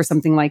shopping for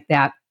something like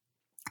that.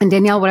 And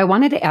Danielle, what I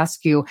wanted to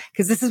ask you,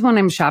 because this is when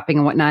I'm shopping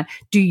and whatnot,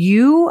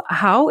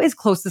 how is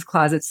Closest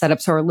Closet set up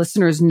so our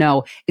listeners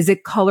know? Is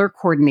it color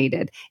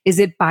coordinated? Is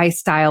it by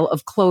style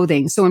of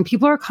clothing? So when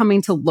people are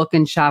coming to look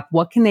and shop,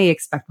 what can they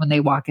expect when they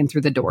walk in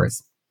through the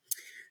doors?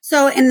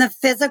 So in the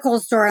physical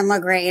store in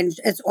LaGrange,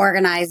 it's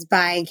organized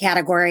by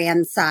category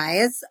and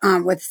size,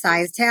 with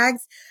size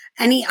tags.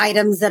 Any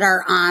items that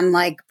are on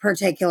like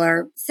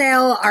particular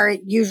sale are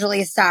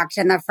usually stocked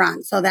in the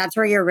front. So that's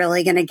where you're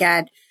really going to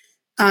get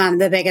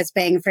the biggest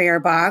bang for your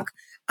buck.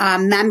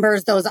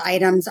 Members, those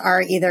items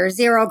are either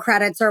 0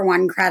 credits or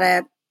 1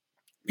 credit.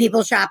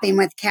 People shopping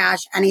with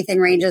cash, anything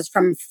ranges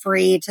from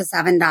free to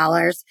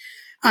 $7.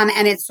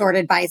 And it's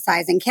sorted by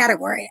size and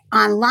category.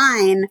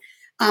 Online,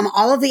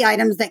 all of the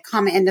items that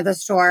come into the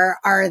store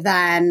are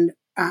then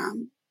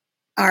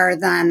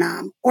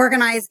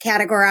organized,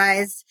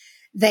 categorized.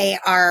 They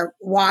are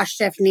washed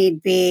if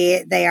need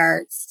be. They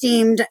are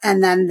steamed,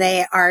 and then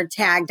they are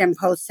tagged and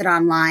posted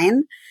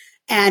online.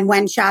 And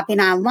when shopping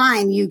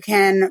online, you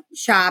can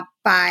shop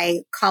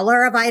by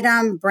color of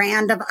item,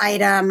 brand of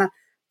item,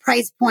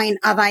 price point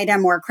of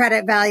item, or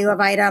credit value of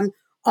item,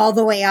 all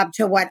the way up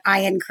to what I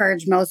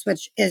encourage most,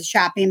 which is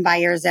shopping by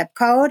your zip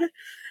code.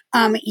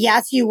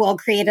 Yes, you will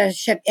create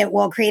it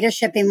will create a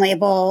shipping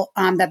label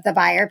that the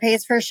buyer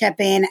pays for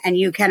shipping, and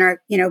you can,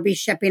 be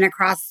shopping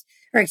across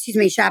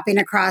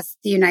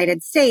the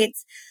United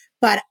States.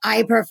 But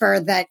I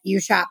prefer that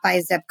you shop by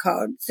zip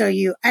code. So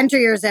you enter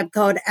your zip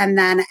code, and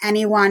then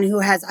anyone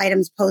who has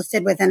items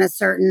posted within a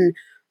certain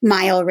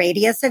mile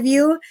radius of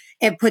you,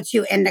 it puts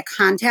you into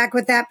contact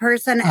with that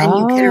person, and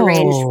you can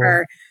arrange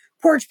for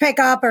porch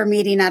pickup or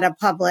meeting at a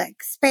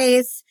public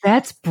space.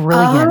 That's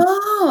brilliant.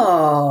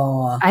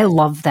 Oh, I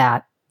love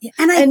that.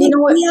 And I think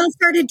we all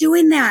started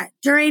doing that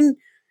during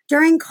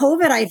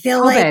COVID. I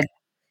feel like,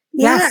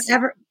 yes.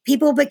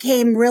 people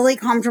became really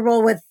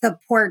comfortable with the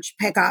porch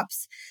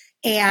pickups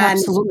and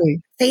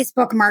Absolutely.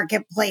 Facebook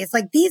Marketplace.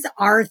 Like these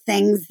are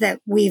things that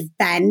we've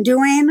been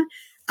doing,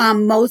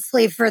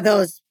 mostly for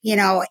those,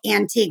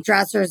 antique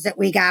dressers that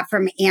we got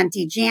from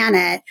Auntie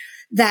Janet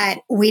that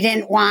we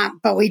didn't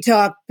want, but we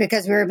took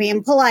because we were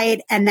being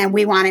polite, and then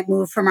we want it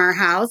moved from our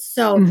house.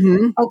 So,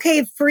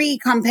 okay, free,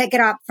 come pick it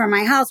up from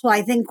my house. Well,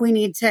 I think we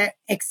need to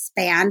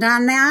expand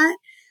on that.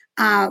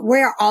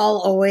 We're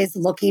all always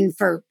looking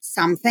for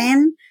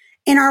something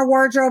in our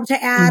wardrobe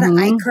to add.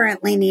 I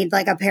currently need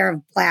like a pair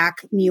of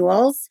black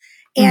mules.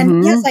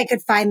 And yes, I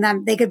could find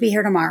them. They could be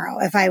here tomorrow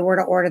if I were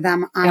to order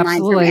them online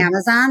from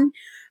Amazon.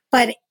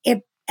 But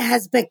it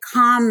has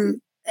become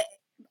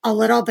a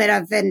little bit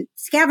of a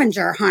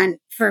scavenger hunt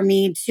for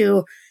me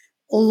to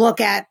look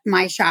at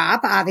my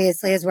shop,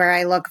 obviously is where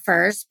I look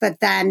first, but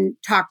then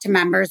talk to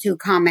members who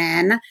come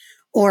in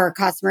or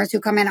customers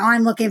who come in. Oh,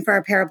 I'm looking for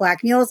a pair of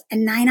black mules.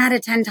 And 9 out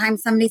of 10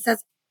 times somebody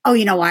says, oh,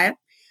 you know what?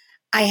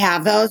 I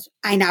have those.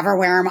 I never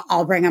wear them.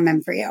 I'll bring them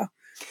in for you.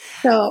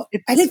 So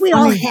I think we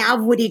all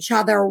have what each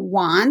other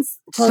wants.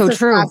 Closest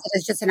Closet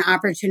is just an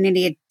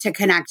opportunity to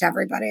connect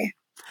everybody.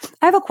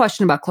 I have a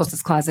question about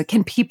Closest Closet.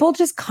 Can people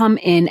just come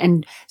in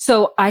and,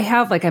 so I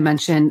have, like I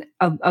mentioned,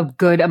 a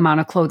good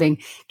amount of clothing.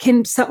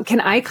 Can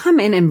I come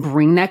in and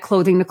bring that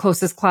clothing to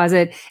Closest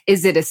Closet?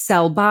 Is it a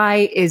sell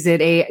by? Is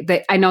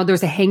it I know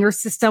there's a hanger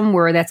system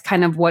where that's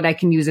kind of what I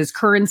can use as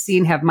currency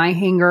and have my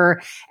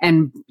hanger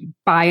and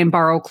buy and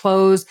borrow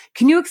clothes.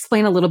 Can you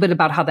explain a little bit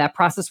about how that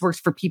process works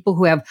for people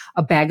who have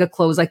a bag of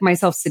clothes like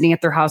myself sitting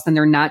at their house and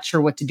they're not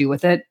sure what to do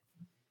with it?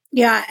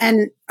 Yeah.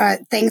 And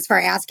thanks for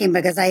asking,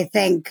 because I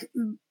think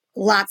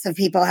lots of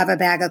people have a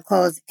bag of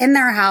clothes in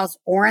their house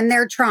or in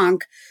their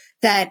trunk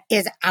that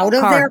is out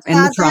of their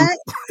closet.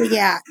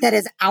 Yeah. That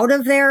is out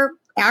of their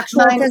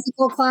actual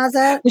physical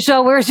closet.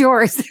 Michelle, where's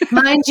yours?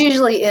 Mine's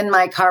usually in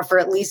my car for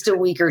at least a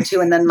week or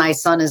two. And then my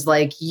son is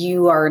like,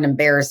 you are an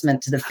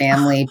embarrassment to the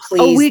family.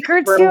 Please. A week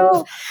or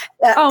two?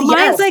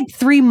 Mine's like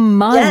 3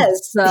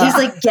 months. Yes. He's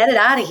like, get it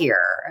out of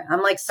here.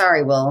 I'm like,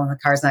 sorry, Will, the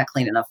car's not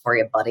clean enough for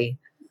you, buddy.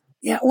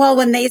 Yeah, well,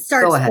 when they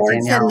start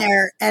sports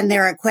and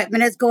their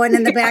equipment is going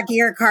in the back of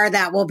your car,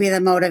 that will be the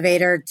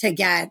motivator to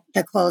get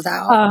the clothes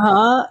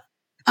out.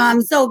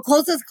 So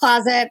Closest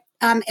Closet,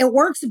 it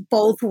works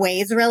both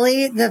ways,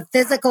 really. The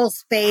physical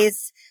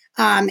space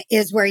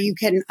is where you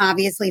can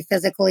obviously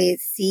physically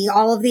see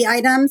all of the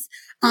items.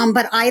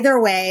 But either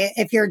way,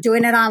 if you're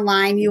doing it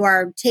online, you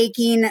are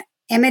taking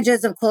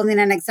images of clothing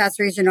and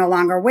accessories you're no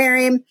longer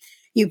wearing.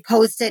 You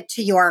post it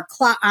to your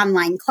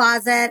online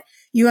closet.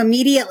 You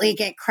immediately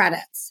get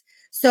credits.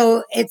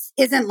 So it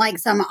isn't like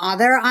some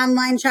other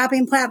online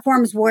shopping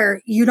platforms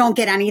where you don't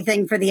get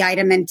anything for the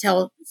item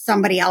until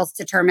somebody else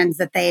determines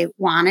that they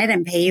want it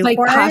and pay you for it.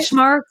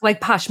 Like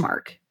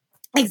Poshmark.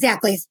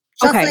 Exactly.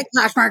 Just like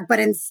Poshmark, but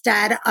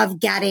instead of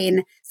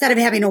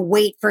having to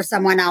wait for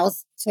someone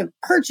else to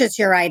purchase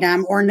your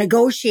item or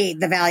negotiate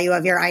the value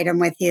of your item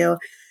with you,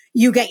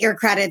 you get your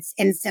credits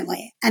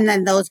instantly. And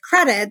then those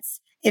credits,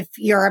 if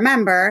you're a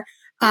member,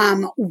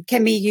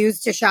 can be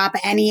used to shop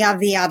any of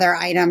the other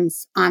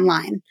items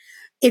online.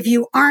 If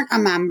you aren't a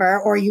member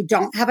or you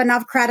don't have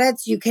enough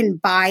credits, you can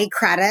buy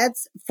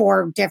credits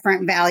for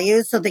different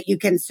values so that you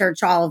can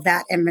search all of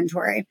that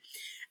inventory.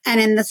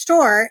 And in the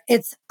store,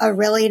 it's a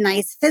really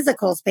nice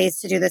physical space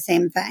to do the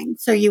same thing.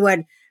 So you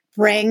would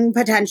bring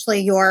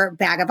potentially your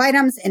bag of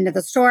items into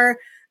the store,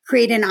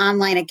 create an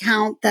online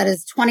account that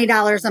is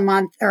 $20 a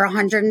month or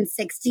 $160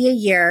 a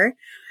year,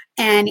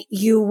 and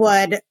you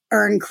would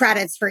earn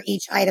credits for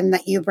each item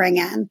that you bring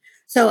in.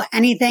 So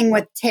anything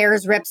with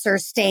tears, rips, or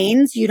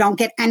stains, you don't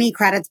get any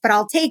credits, but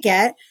I'll take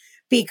it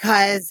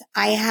because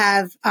I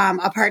have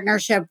a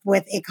partnership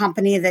with a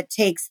company that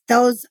takes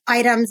those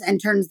items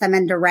and turns them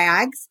into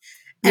rags.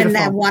 Beautiful. And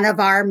then one of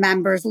our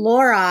members,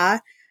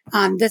 Laura,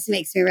 this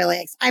makes me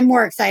I'm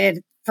more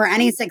excited for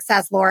any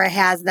success Laura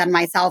has than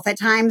myself at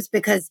times,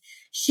 because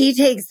she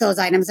takes those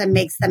items and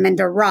makes them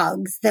into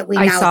rugs that we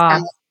now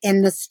sell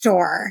in the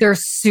store. They're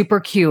super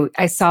cute.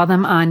 I saw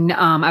them on,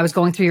 I was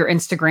going through your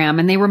Instagram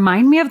and they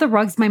remind me of the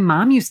rugs my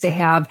mom used to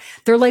have.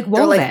 They're like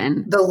woven. They're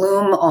like the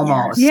loom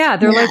almost. Yeah,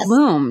 they're like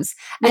looms.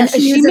 And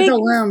she uses a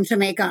loom to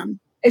make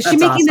them. Is she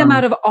making them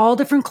out of all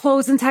different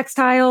clothes and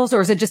textiles,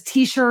 or is it just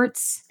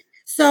t-shirts?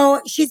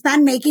 So she's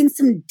been making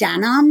some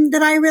denim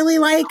that I really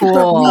like. Cool.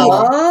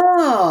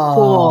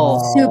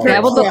 Cool. Super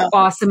that would look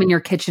awesome in your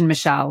kitchen,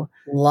 Michelle.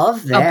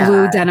 Love that. A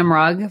blue denim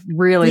rug.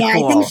 Really cool.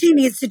 I think she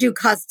needs to do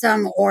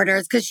custom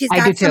orders because she's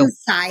got some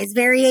size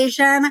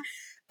variation.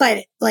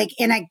 But like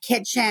in a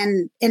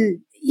kitchen,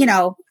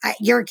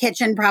 your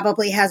kitchen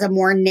probably has a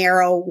more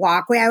narrow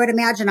walkway, I would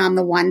imagine, on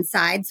the one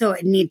side. So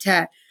it need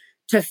to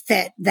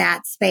fit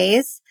that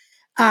space.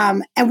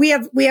 And we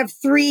have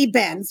 3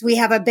 bins. We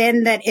have a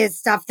bin that is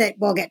stuff that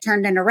will get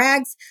turned into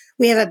rags.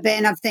 We have a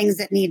bin of things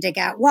that need to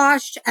get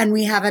washed. And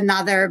we have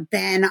another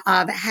bin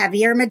of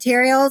heavier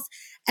materials.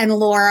 And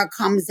Laura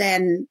comes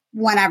in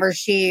whenever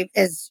she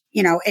is,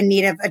 in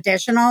need of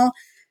additional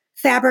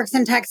fabrics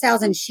and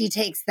textiles. And she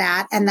takes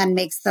that and then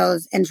makes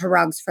those into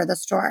rugs for the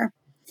store.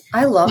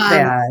 I love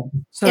that.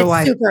 So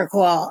it's super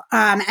cool.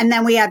 And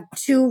then we have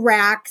 2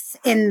 racks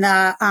in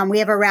the, we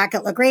have a rack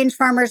at LaGrange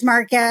Farmers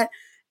Market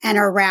and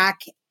a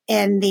rack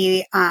in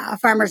the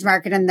farmers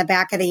market in the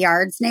back of the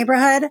yards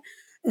neighborhood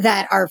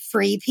that are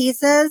free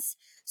pieces.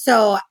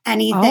 So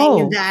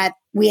anything that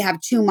we have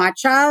too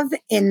much of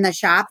in the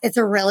shop, it's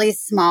a really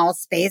small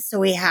space. So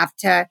we have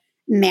to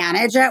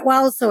manage it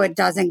well so it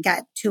doesn't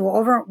get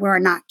we're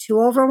not too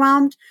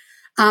overwhelmed.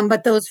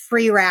 But those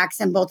free racks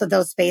in both of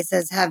those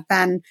spaces have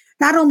been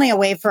not only a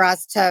way for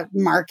us to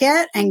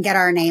market and get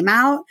our name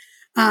out,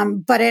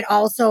 but it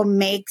also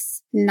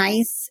makes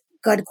nice,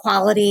 good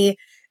quality,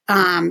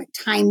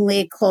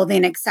 timely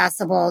clothing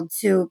accessible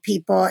to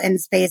people in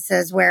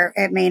spaces where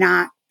it may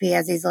not be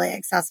as easily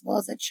accessible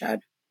as it should.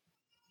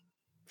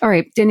 All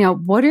right, Danielle,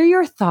 what are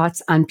your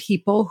thoughts on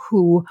people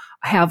who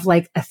have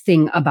like a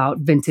thing about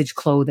vintage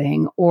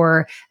clothing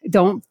or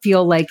don't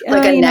feel like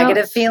a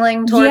negative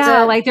feeling towards it?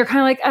 Yeah, like they're kind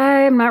of like,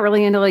 I'm not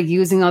really into like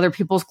using other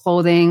people's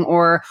clothing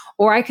or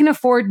I can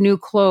afford new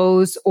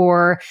clothes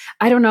or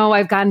I don't know,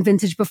 I've gotten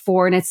vintage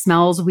before and it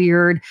smells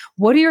weird.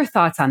 What are your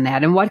thoughts on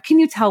that? And what can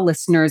you tell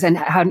listeners and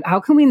how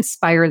can we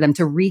inspire them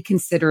to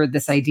reconsider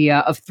this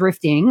idea of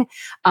thrifting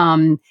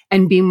and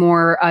be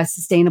more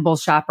sustainable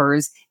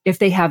shoppers if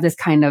they have this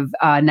kind of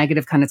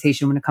negative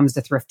connotation when it comes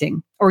to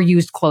thrifting or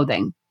used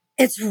clothing?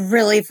 It's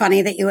really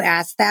funny that you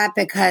asked that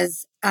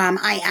because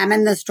I am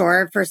in the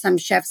store for some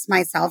shifts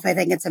myself. I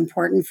think it's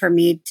important for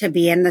me to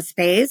be in the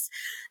space.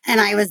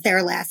 And I was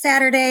there last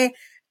Saturday.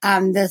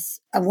 A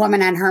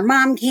woman and her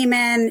mom came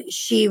in.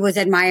 She was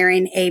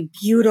admiring a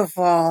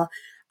beautiful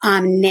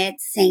knit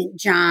St.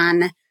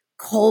 John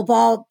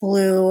cobalt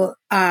blue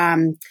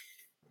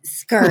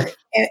skirt.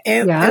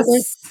 It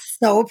was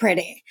so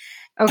pretty.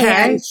 Okay.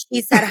 And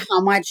she said,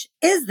 how much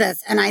is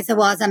this? And I said,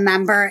 well, as a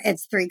member,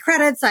 it's 3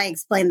 credits. I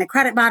explained the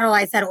credit model.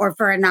 I said, or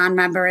for a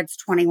non-member, it's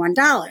 $21.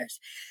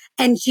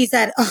 And she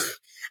said, oh,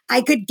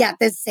 I could get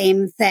this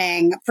same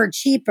thing for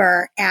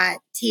cheaper at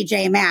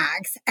TJ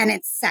Maxx and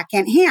it's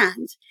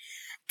secondhand.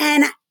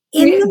 And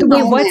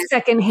what's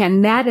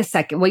secondhand? Not a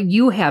second. What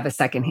you have a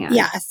secondhand?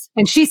 Yes.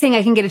 And she's saying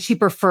I can get it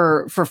cheaper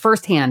for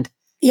firsthand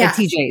at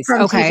TJ's.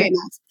 Okay. TJ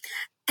Maxx.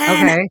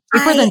 And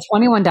cheaper than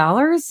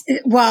 $21?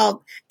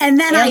 Well, and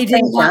then I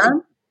didn't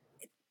want.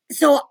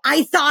 So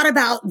I thought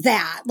about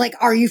that. Like,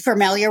 are you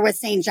familiar with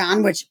St.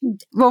 John? Which,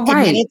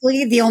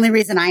 admittedly, the only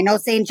reason I know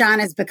St. John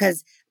is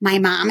because my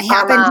mom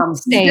happened.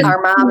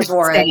 Our moms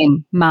wore it.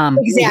 Mom.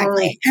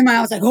 Exactly. And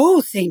I was like,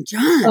 oh, St.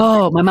 John.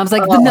 Oh, my mom's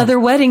like, another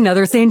wedding,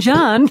 another St.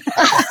 John.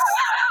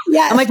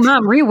 Yeah. I'm like,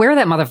 Mom, rewear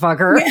that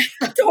motherfucker. Yeah,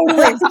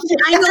 totally. I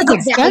know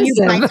the value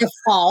by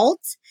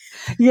default.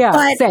 Yeah.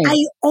 But same. I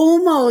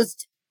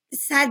almost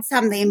said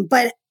something,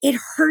 but it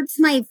hurts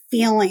my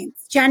feelings.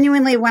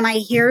 Genuinely, when I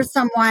hear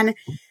someone,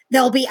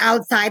 they'll be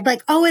outside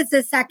like, oh, it's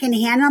a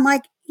secondhand. I'm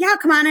like, yeah,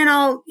 come on. And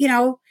I'll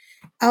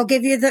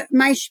give you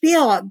my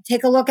spiel.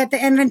 Take a look at the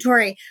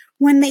inventory.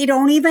 When they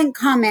don't even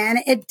come in,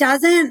 it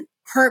doesn't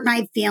hurt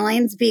my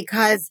feelings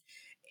because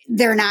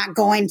they're not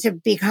going to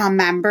become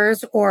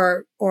members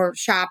or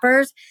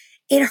shoppers.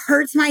 It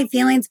hurts my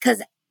feelings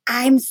because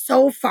I'm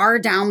so far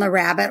down the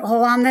rabbit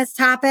hole on this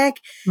topic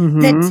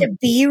that to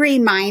be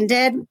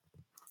reminded,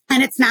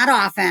 and it's not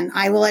often,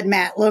 I will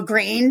admit,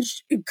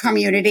 LaGrange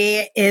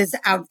community is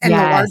out and the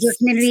larger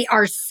community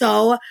are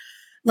so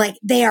like,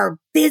 they are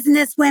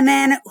business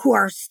women who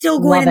are still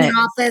going in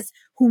the office,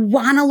 who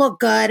want to look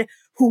good,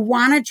 who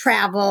want to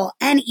travel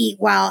and eat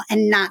well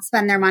and not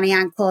spend their money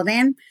on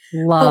clothing.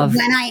 But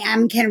when I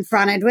am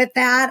confronted with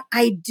that,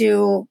 I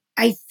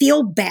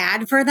feel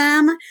bad for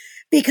them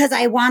because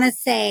I want to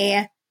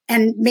say,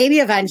 and maybe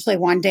eventually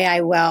one day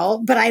I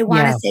will, but I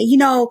want to say,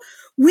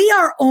 we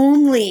are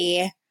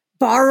only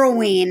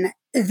borrowing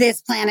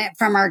this planet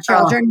from our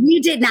children.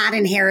 We did not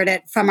inherit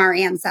it from our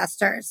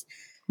ancestors.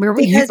 We're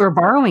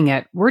borrowing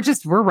it. We're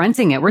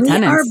renting it. We're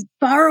tenants. We are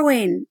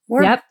borrowing.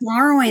 We're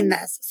borrowing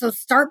this. So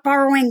start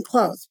borrowing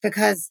clothes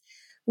because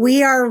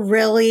we are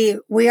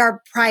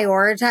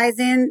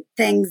prioritizing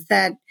things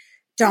that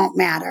don't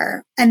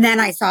matter. And then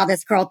I saw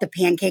this girl at the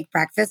pancake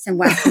breakfast in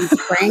Western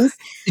Springs.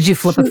 Did you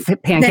flip a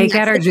pancake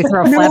at her? Did you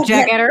throw a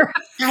flapjack at her?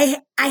 I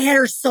had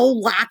her so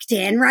locked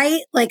in,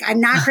 right? Like,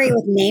 I'm not great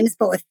with names,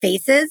 but with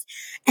faces.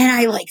 And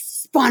I like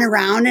spun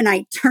around and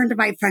I turned to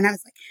my friend. I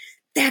was like,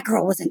 that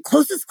girl was in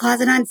Closest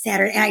Closet on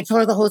Saturday. And I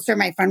told her the whole story.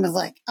 My friend was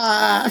like,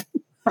 I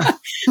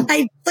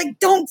like,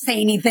 don't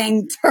say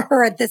anything to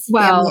her at this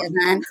family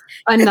event.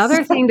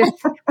 Another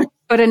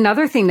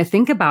thing to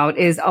think about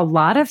is a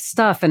lot of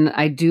stuff. And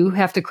I do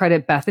have to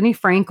credit Bethany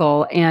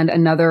Frankel and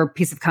another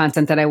piece of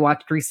content that I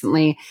watched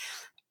recently.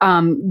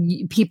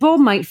 People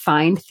might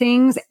find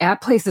things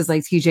at places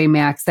like TJ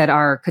Maxx that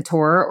are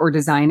couture or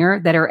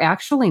designer that are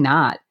actually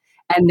not.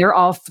 And they're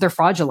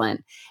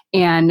fraudulent.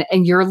 And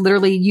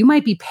you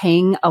might be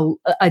paying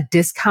a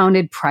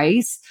discounted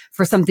price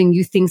for something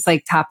you think's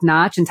like top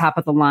notch and top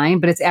of the line,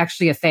 but it's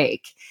actually a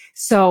fake.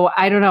 So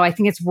I don't know. I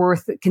think it's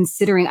worth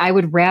considering. I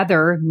would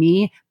rather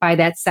me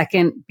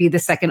be the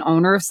second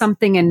owner of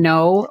something and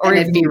know, or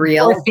it'd be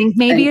real, or think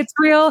maybe it's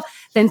real,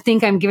 than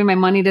think I'm giving my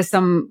money to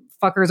some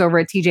fuckers over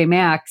at TJ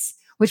Maxx,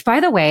 which, by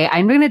the way,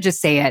 I'm going to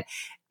just say it.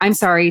 I'm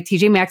sorry,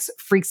 TJ Maxx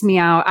freaks me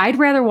out. I'd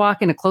rather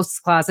walk in a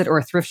Closest Closet or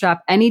a thrift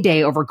shop any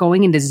day over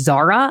going into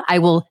Zara. I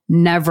will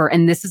never,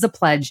 and this is a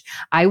pledge,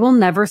 I will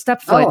never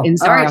step foot in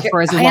Zara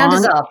for as long. Hand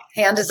is up.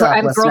 Hand is up,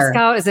 I'm listener. Girl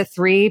Scout is a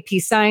 3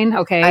 peace sign.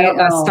 Okay. I don't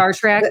know. Star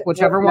Trek,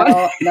 whichever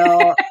one.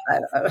 No.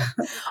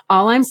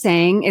 All I'm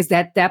saying is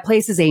that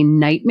place is a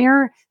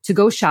nightmare to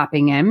go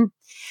shopping in.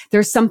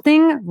 There's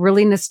something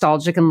really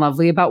nostalgic and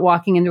lovely about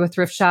walking into a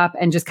thrift shop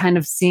and just kind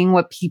of seeing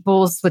what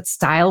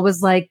style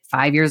was like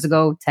 5 years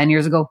ago, 10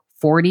 years ago,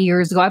 40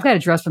 years ago. I've got a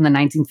dress from the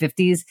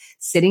 1950s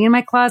sitting in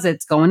my closet.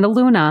 It's going to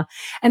Luna.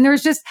 And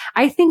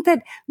I think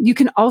that you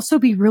can also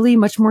be really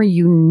much more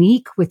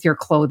unique with your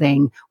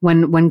clothing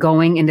when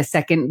going into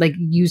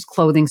used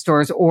clothing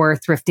stores or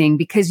thrifting,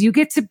 because you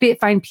get to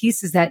find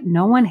pieces that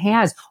no one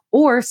has,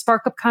 or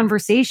spark up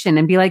conversation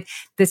and be like,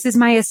 this is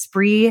my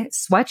Esprit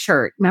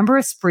sweatshirt. Remember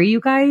Esprit,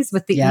 you guys,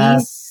 with the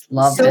yes, E?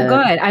 Loved so it.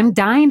 Good. I'm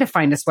dying to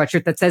find a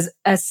sweatshirt that says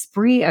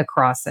Esprit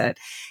across it.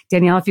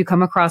 Danielle, if you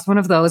come across one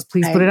of those,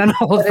 please put it on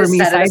hold for me,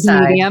 size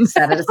medium.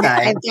 Set it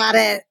aside.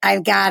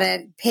 I've got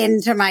it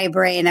pinned to my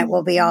brain. It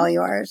will be all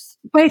yours.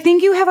 But I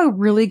think you have a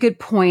really good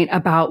point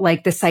about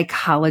like the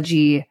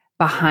psychology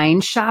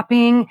behind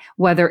shopping,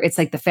 whether it's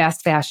like the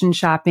fast fashion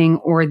shopping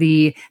or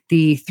the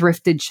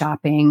thrifted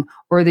shopping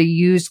or the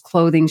used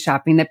clothing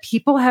shopping, that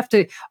people have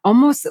to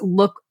almost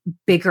look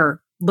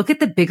bigger. Look at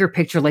the bigger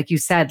picture. Like you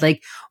said,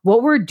 like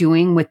what we're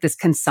doing with this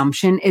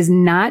consumption is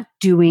not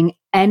doing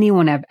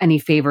anyone any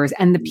favors.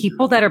 And the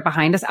people that are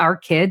behind us, our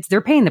kids,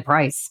 they're paying the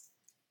price.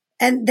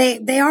 And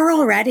they are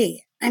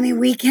already. I mean,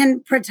 we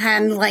can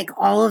pretend like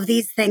all of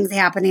these things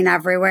happening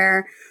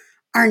everywhere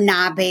are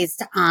not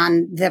based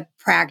on the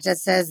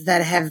practices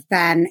that have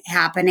been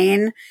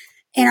happening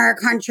in our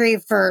country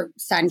for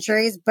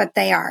centuries, but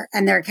they are.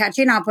 And they're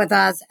catching up with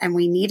us, and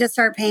we need to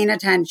start paying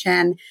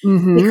attention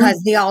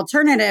because the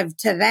alternative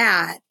to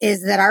that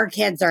is that our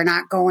kids are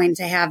not going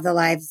to have the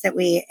lives that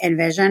we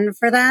envision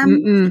for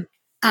them.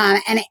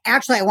 And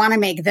actually, I want to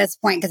make this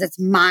point because it's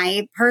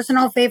my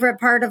personal favorite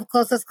part of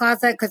Closest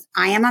Closet, because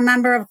I am a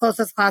member of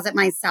Closest Closet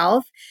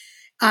myself.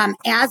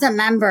 As a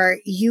member,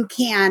 you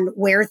can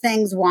wear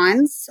things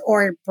once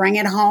or bring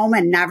it home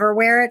and never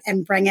wear it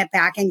and bring it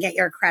back and get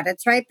your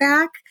credits right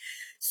back.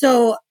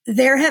 So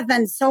there have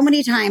been so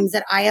many times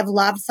that I have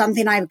loved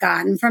something I've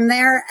gotten from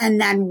there and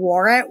then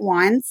wore it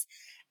once.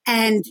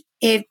 And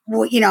it,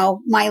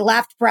 my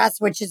left breast,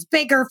 which is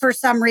bigger for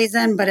some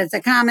reason, but it's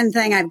a common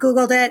thing, I've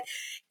Googled it,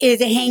 is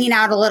hanging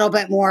out a little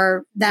bit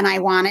more than I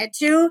want it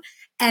to.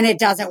 And it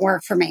doesn't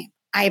work for me.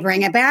 I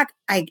bring it back.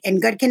 In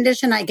good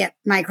condition, I get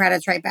my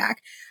credits right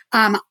back.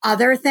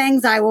 Other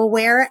things I will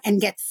wear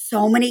and get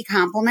so many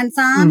compliments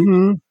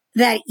on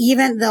that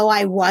even though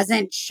I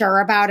wasn't sure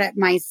about it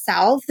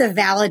myself, the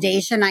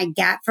validation I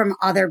get from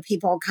other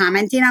people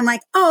commenting, I'm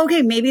like, oh,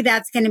 okay, maybe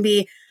that's going to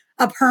be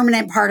a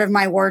permanent part of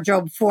my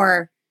wardrobe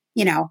for,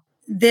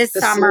 this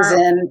summer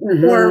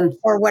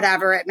or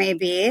whatever it may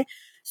be.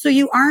 So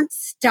you aren't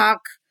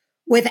stuck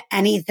with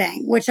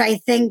anything, which I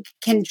think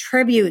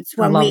contributes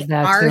when we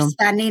are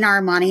spending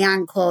our money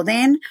on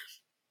clothing.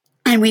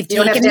 And we've you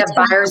don't have to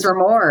have buyer's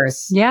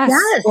remorse. Yes.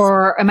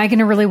 Or am I going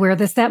to really wear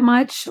this that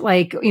much?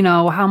 Like,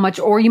 how much,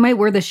 or you might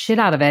wear the shit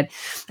out of it.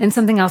 And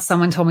something else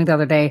someone told me the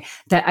other day,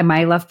 that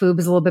my left boob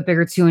is a little bit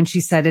bigger too. And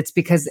she said, it's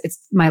because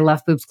my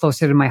left boob's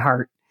closer to my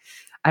heart.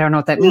 I don't know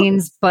what that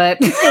means, but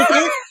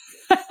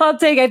I'll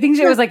take it. I think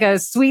it was like a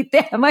sweet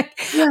thing. I'm like,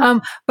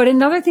 but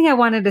another thing I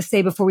wanted to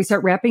say before we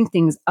start wrapping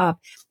things up,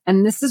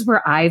 and this is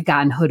where I've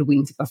gotten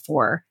hoodwinked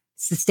before.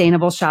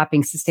 Sustainable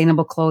shopping,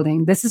 sustainable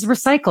clothing. This is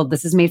recycled.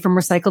 This is made from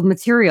recycled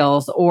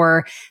materials,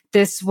 or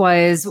this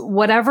was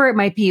whatever it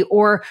might be,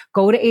 or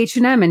go to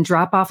H&M and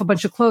drop off a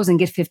bunch of clothes and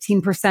get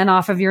 15%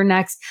 off of your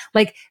next.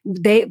 Like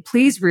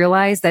please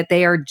realize that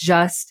they're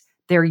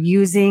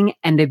using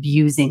and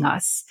abusing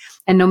us.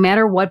 And no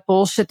matter what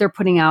bullshit they're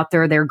putting out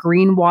there, they're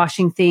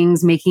greenwashing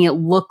things, making it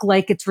look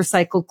like it's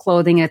recycled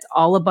clothing. It's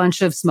all a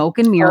bunch of smoke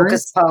and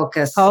mirrors.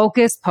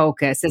 Hocus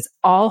pocus. It's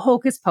all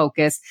hocus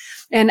pocus.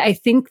 And I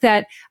think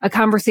that a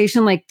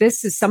conversation like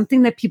this is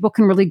something that people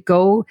can really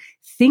go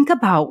think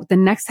about the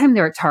next time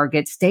they're at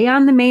Target. Stay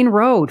on the main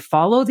road,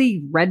 follow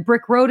the red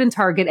brick road in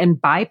Target and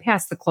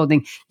bypass the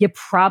clothing. The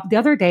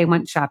other day I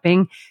went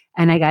shopping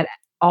and I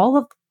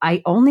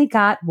only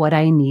got what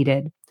I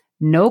needed.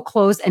 No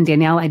clothes. And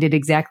Danielle, I did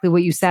exactly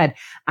what you said.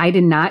 I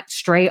did not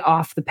stray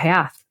off the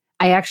path.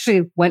 I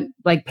actually went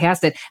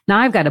past it. Now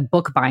I've got a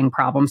book buying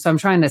problem, so I'm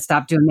trying to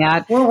stop doing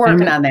that. We're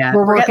working on that.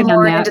 We're working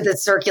more on that. Into the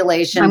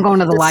circulation. I'm going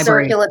to the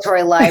library.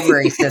 Circulatory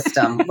library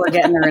system. We're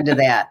getting her into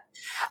that.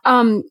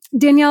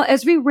 Danielle,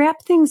 as we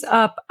wrap things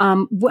up,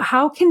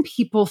 how can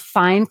people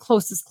find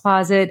Closest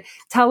Closet?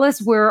 Tell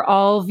us where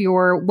all of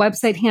your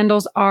website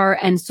handles are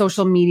and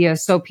social media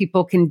so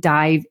people can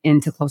dive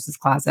into Closest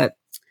Closet.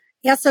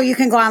 Yeah, so you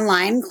can go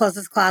online,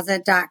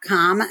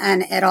 closestcloset.com,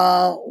 and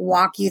it'll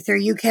walk you through.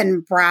 You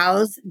can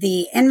browse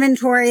the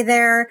inventory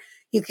there.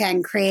 You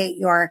can create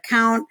your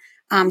account,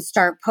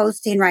 start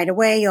posting right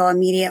away. You'll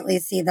immediately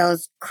see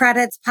those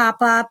credits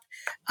pop up.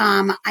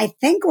 I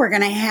think we're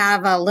going to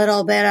have a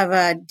little bit of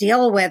a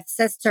deal with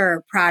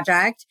Sister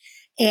Project.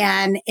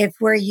 And if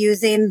we're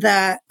using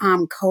the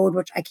code,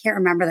 which I can't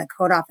remember the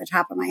code off the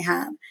top of my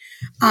head.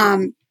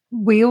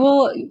 We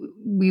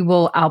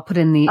will, I'll put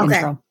in the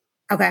intro.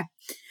 Okay.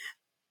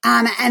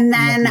 And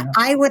then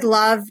I would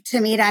love to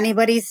meet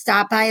anybody,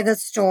 stop by the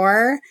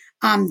store.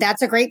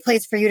 That's a great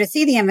place for you to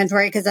see the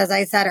inventory because as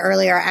I said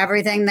earlier,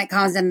 everything that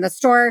comes in the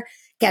store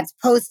gets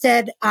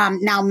posted.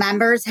 Now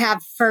members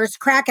have first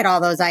crack at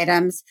all those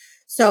items.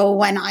 So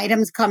when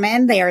items come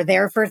in, they are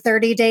there for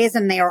 30 days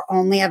and they are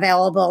only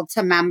available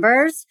to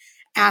members.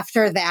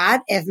 After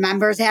that, if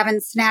members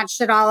haven't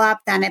snatched it all up,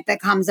 then it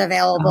becomes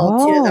available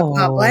to the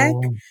public.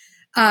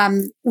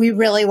 We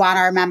really want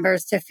our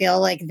members to feel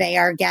like they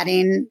are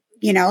getting,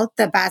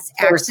 the best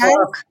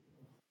access.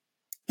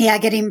 Yeah,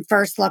 getting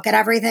first look at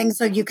everything.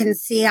 So you can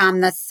see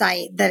on the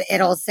site that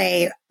it'll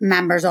say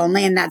members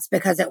only, and that's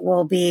because it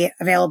will be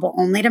available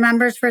only to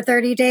members for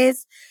 30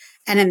 days.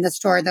 And in the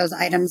store, those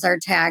items are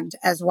tagged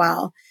as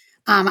well.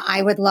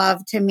 I would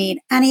love to meet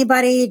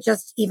anybody,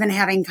 just even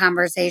having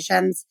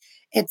conversations.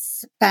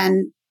 It's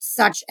been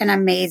such an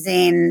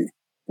amazing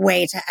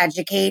way to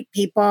educate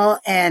people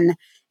in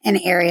an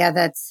area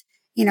that's,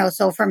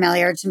 so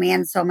familiar to me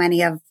and so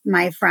many of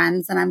my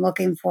friends. And I'm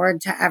looking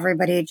forward to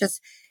everybody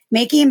just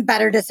making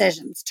better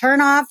decisions.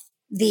 Turn off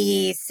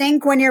the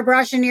sink when you're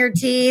brushing your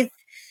teeth.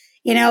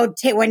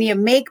 When you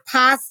make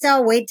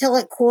pasta, wait till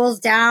it cools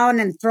down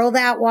and throw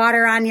that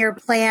water on your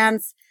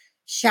plants.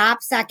 Shop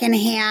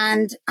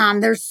secondhand.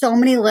 There's so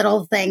many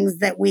little things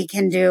that we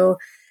can do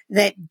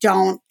that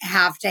don't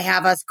have to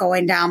have us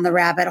going down the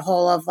rabbit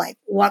hole of like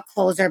what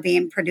clothes are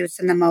being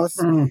produced in the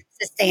most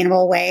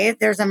sustainable way.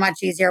 There's a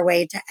much easier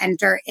way to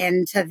enter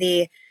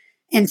into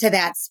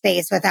that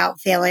space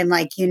without feeling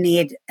like you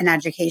need an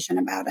education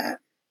about it.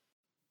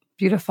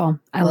 Beautiful.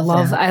 I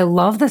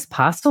love this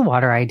pasta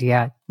water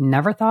idea.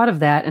 Never thought of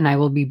that. And I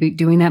will be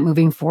doing that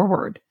moving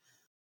forward.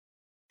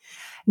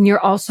 And your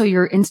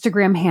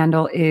Instagram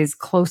handle is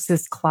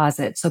Closest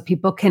Closet. So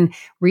people can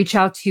reach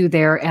out to you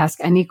there, ask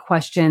any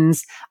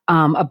questions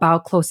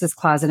about Closest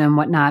Closet and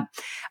whatnot.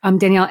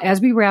 Danielle,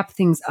 as we wrap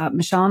things up,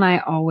 Michelle and I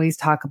always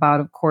talk about,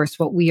 of course,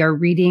 what we are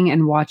reading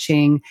and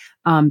watching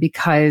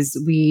because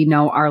we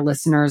know our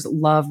listeners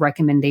love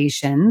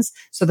recommendations.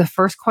 So the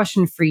first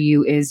question for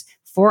you is,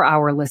 for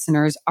our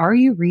listeners, are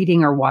you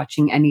reading or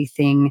watching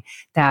anything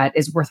that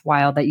is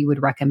worthwhile that you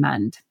would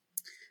recommend?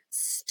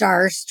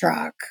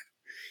 Starstruck.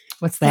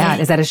 What's that?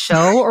 Is that a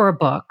show or a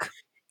book?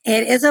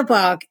 It is a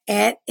book.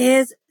 It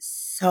is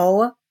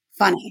so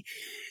funny.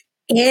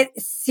 It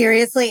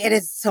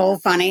is so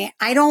funny.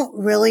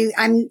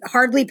 I'm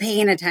hardly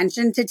paying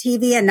attention to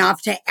TV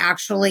enough to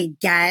actually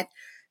get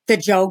the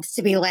jokes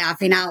to be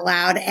laughing out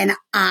loud. And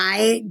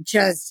I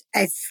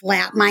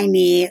slapped my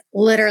knee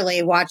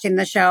literally watching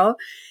the show.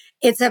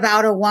 It's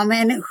about a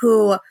woman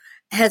who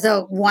has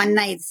a one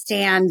night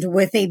stand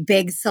with a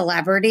big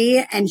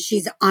celebrity and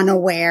she's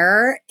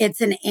unaware.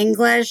 It's in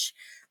English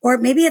or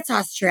maybe it's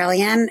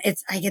Australian.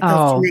 I get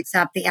those two mixed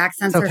up. The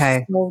accents are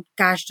so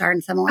gosh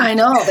darn similar. I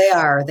know they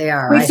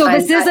are. Wait, so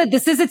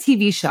this is a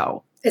TV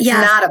show. It's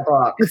not a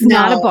book. It's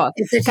not a book.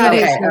 It's a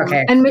TV show.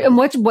 Okay. And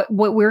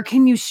where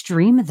can you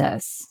stream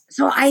this?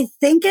 So I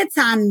think it's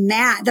on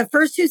Max. The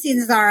first two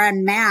seasons are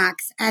on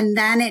Max and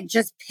then it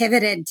just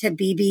pivoted to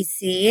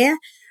BBC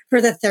for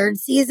the third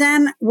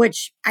season,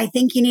 which I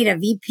think you need a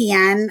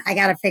VPN. I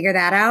got to figure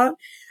that out.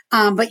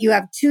 But you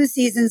have 2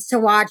 seasons to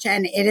watch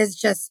and it is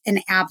just an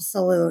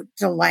absolute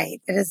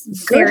delight. It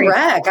is good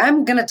rec.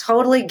 I'm going to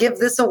totally give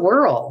this a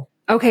whirl.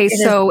 Okay.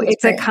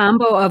 It's a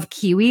combo of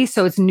Kiwi.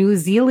 So it's New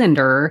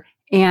Zealander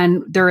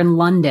and they're in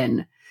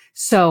London.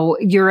 So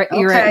you're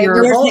kind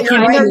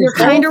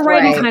of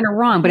right and kind of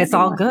wrong, but it's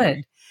all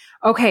good.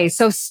 Okay.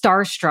 So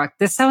Starstruck,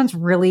 this sounds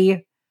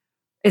really,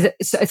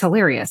 it's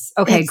hilarious.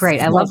 Okay, great.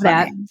 I love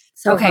that.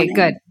 So okay, funny.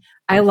 Good.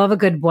 I love a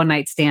good one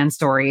night stand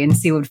story and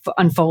see what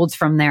unfolds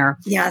from there.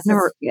 Yes.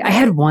 I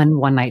had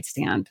one night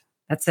stand.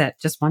 That's it.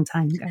 Just one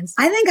time, you guys.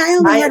 I think I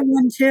only had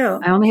one too.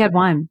 I only had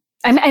one.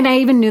 And I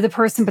even knew the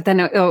person, but then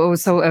it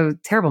was so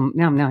terrible.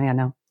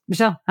 No.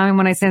 Michelle, how many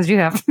one night stands do you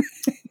have?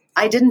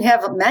 I didn't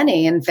have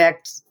many. In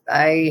fact,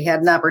 I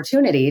had an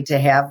opportunity to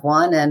have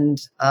one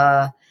and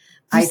I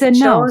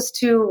chose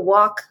to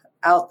walk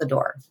out the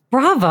door.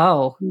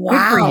 Bravo. Wow.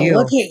 Good for you.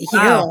 Look at you.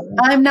 Wow.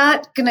 I'm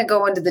not going to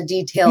go into the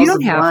details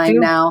of mine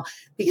now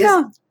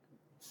because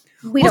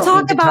we'll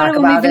talk about it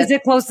when we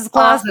visit Closest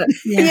Closet.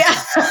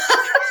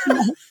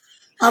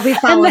 I'll be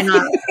following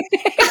up.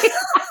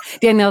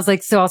 Danielle's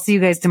like, so I'll see you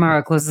guys tomorrow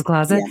at Closest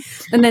Closet. Yeah.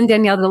 And then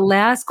Danielle, the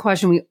last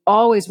question we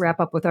always wrap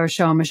up with our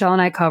show, Michelle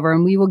and I cover,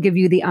 and we will give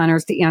you the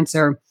honors to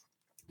answer.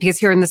 Because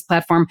here in this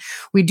platform,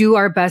 we do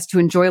our best to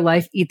enjoy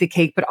life, eat the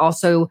cake, but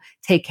also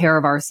take care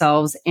of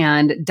ourselves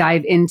and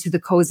dive into the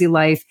cozy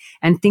life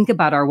and think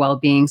about our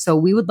well-being. So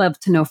we would love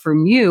to know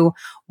from you,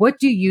 what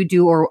do you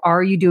do, or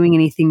are you doing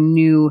anything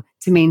new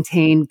to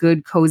maintain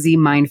good, cozy,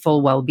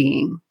 mindful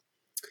well-being?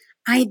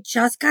 I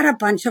just got a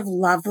bunch of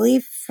lovely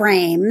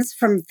frames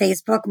from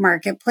Facebook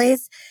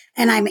Marketplace,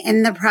 and I'm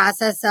in the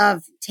process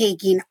of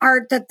taking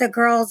art that the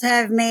girls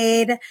have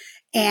made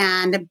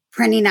and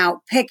printing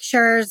out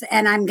pictures,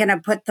 and I'm going to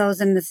put those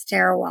in the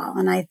stairwell.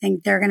 And I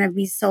think they're going to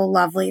be so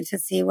lovely to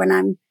see when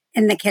I'm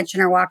in the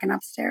kitchen or walking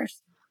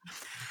upstairs.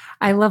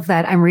 I love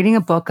that. I'm reading a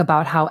book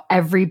about how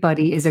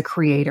everybody is a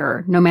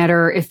creator, no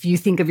matter if you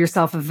think of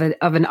yourself of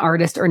an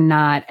artist or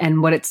not.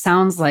 And what it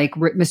sounds like,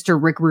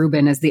 Mr. Rick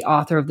Rubin is the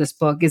author of this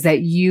book, is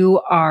that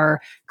you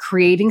are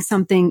creating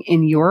something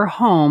in your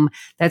home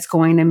that's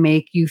going to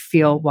make you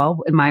feel,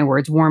 well, in my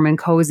words, warm and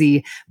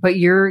cozy, but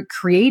you're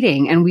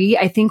creating. And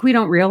I think we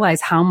don't realize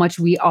how much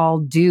we all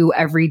do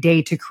every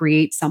day to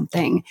create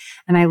something.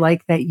 And I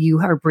like that you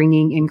are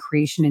bringing in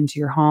creation into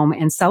your home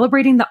and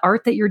celebrating the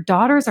art that your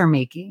daughters are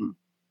making.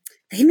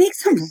 They make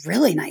some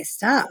really nice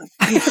stuff.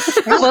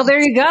 Well, there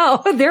you go.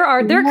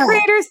 They're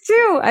creators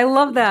too. I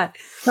love that.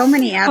 So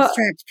many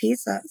abstract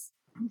pieces.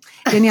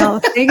 Danielle,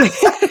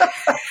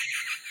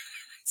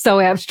 so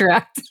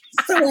abstract.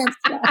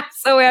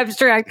 So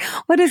abstract.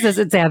 What is this?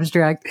 It's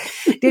abstract.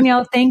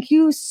 Danielle, thank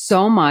you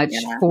so much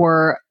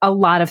for a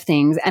lot of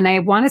things. And I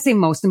want to say,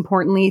 most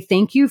importantly,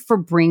 thank you for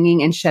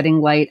bringing and shedding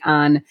light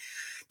on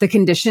the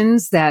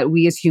conditions that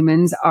we as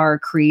humans are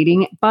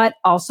creating, but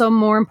also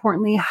more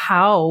importantly,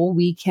 how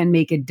we can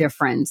make a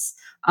difference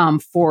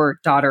for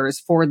daughters,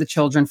 for the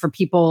children, for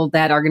people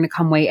that are going to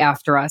come way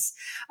after us.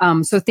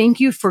 So thank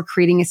you for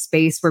creating a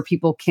space where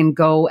people can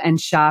go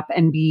and shop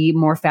and be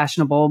more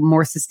fashionable,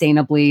 more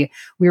sustainably.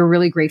 We are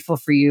really grateful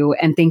for you.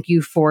 And thank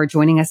you for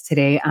joining us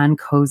today on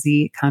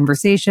Cozy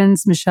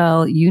Conversations.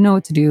 Michelle, you know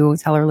what to do.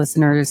 Tell our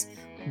listeners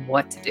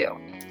what to do.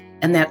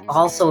 And that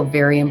also a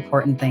very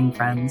important thing,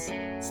 friends,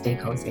 stay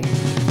cozy.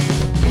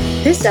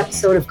 This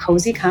episode of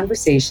Cozy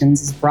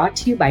Conversations is brought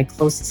to you by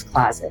Closest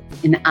Closet,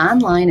 an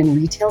online and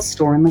retail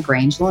store in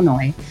LaGrange,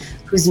 Illinois,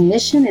 whose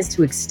mission is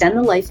to extend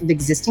the life of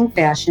existing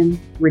fashion,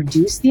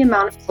 reduce the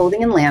amount of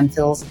clothing in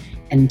landfills,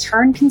 and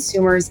turn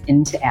consumers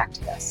into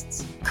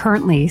activists.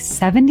 Currently,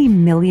 70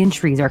 million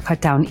trees are cut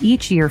down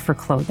each year for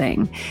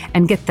clothing.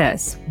 And get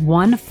this,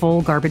 one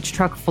full garbage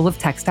truck full of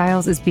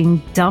textiles is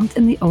being dumped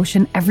in the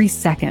ocean every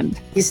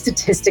second. These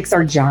statistics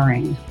are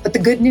jarring, but the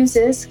good news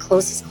is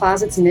Closest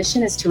Closet's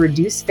mission is to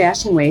reduce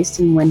fashion waste,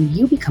 and when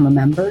you become a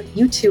member,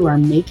 you too are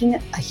making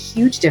a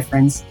huge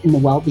difference in the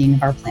well-being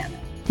of our planet.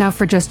 Now,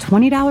 for just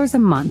 $20 a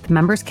month,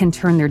 members can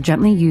turn their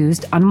gently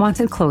used,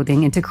 unwanted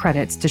clothing into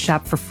credits to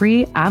shop for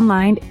free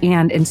online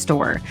and in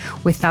store.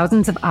 With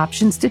thousands of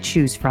options to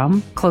choose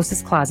from,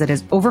 Closest Closet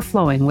is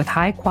overflowing with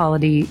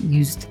high-quality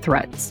used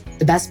threads.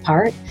 The best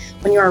part?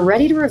 When you are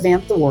ready to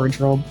revamp the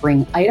wardrobe,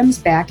 bring items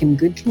back in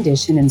good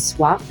condition and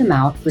swap them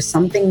out for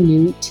something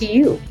new to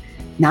you.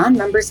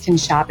 Non-members can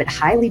shop at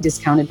highly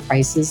discounted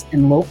prices,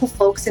 and local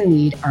folks in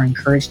need are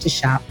encouraged to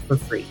shop for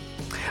free.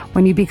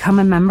 When you become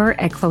a member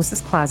at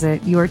Closest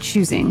Closet, you are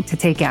choosing to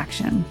take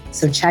action.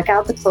 So check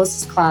out the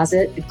Closest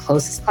Closet at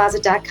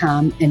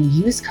closestcloset.com and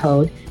use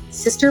code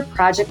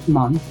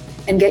SISTERPROJECTMONTH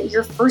and get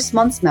your first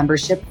month's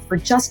membership for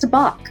just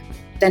 $1.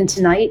 Then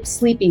tonight,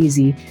 sleep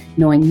easy,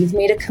 knowing you've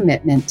made a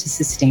commitment to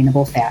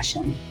sustainable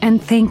fashion.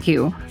 And thank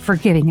you for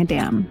giving a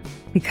damn,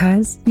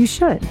 because you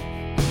should.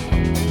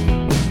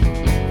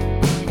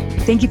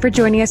 Thank you for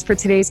joining us for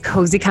today's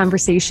Cozy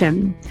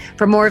Conversation.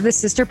 For more of The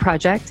Sister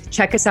Project,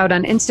 check us out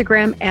on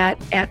Instagram at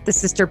The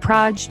Sister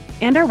Proj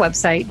and our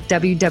website,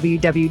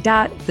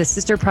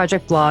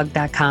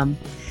 www.thesisterprojectblog.com.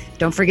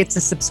 Don't forget to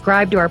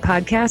subscribe to our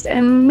podcast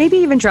and maybe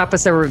even drop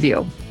us a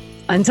review.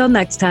 Until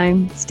next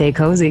time, stay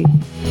cozy.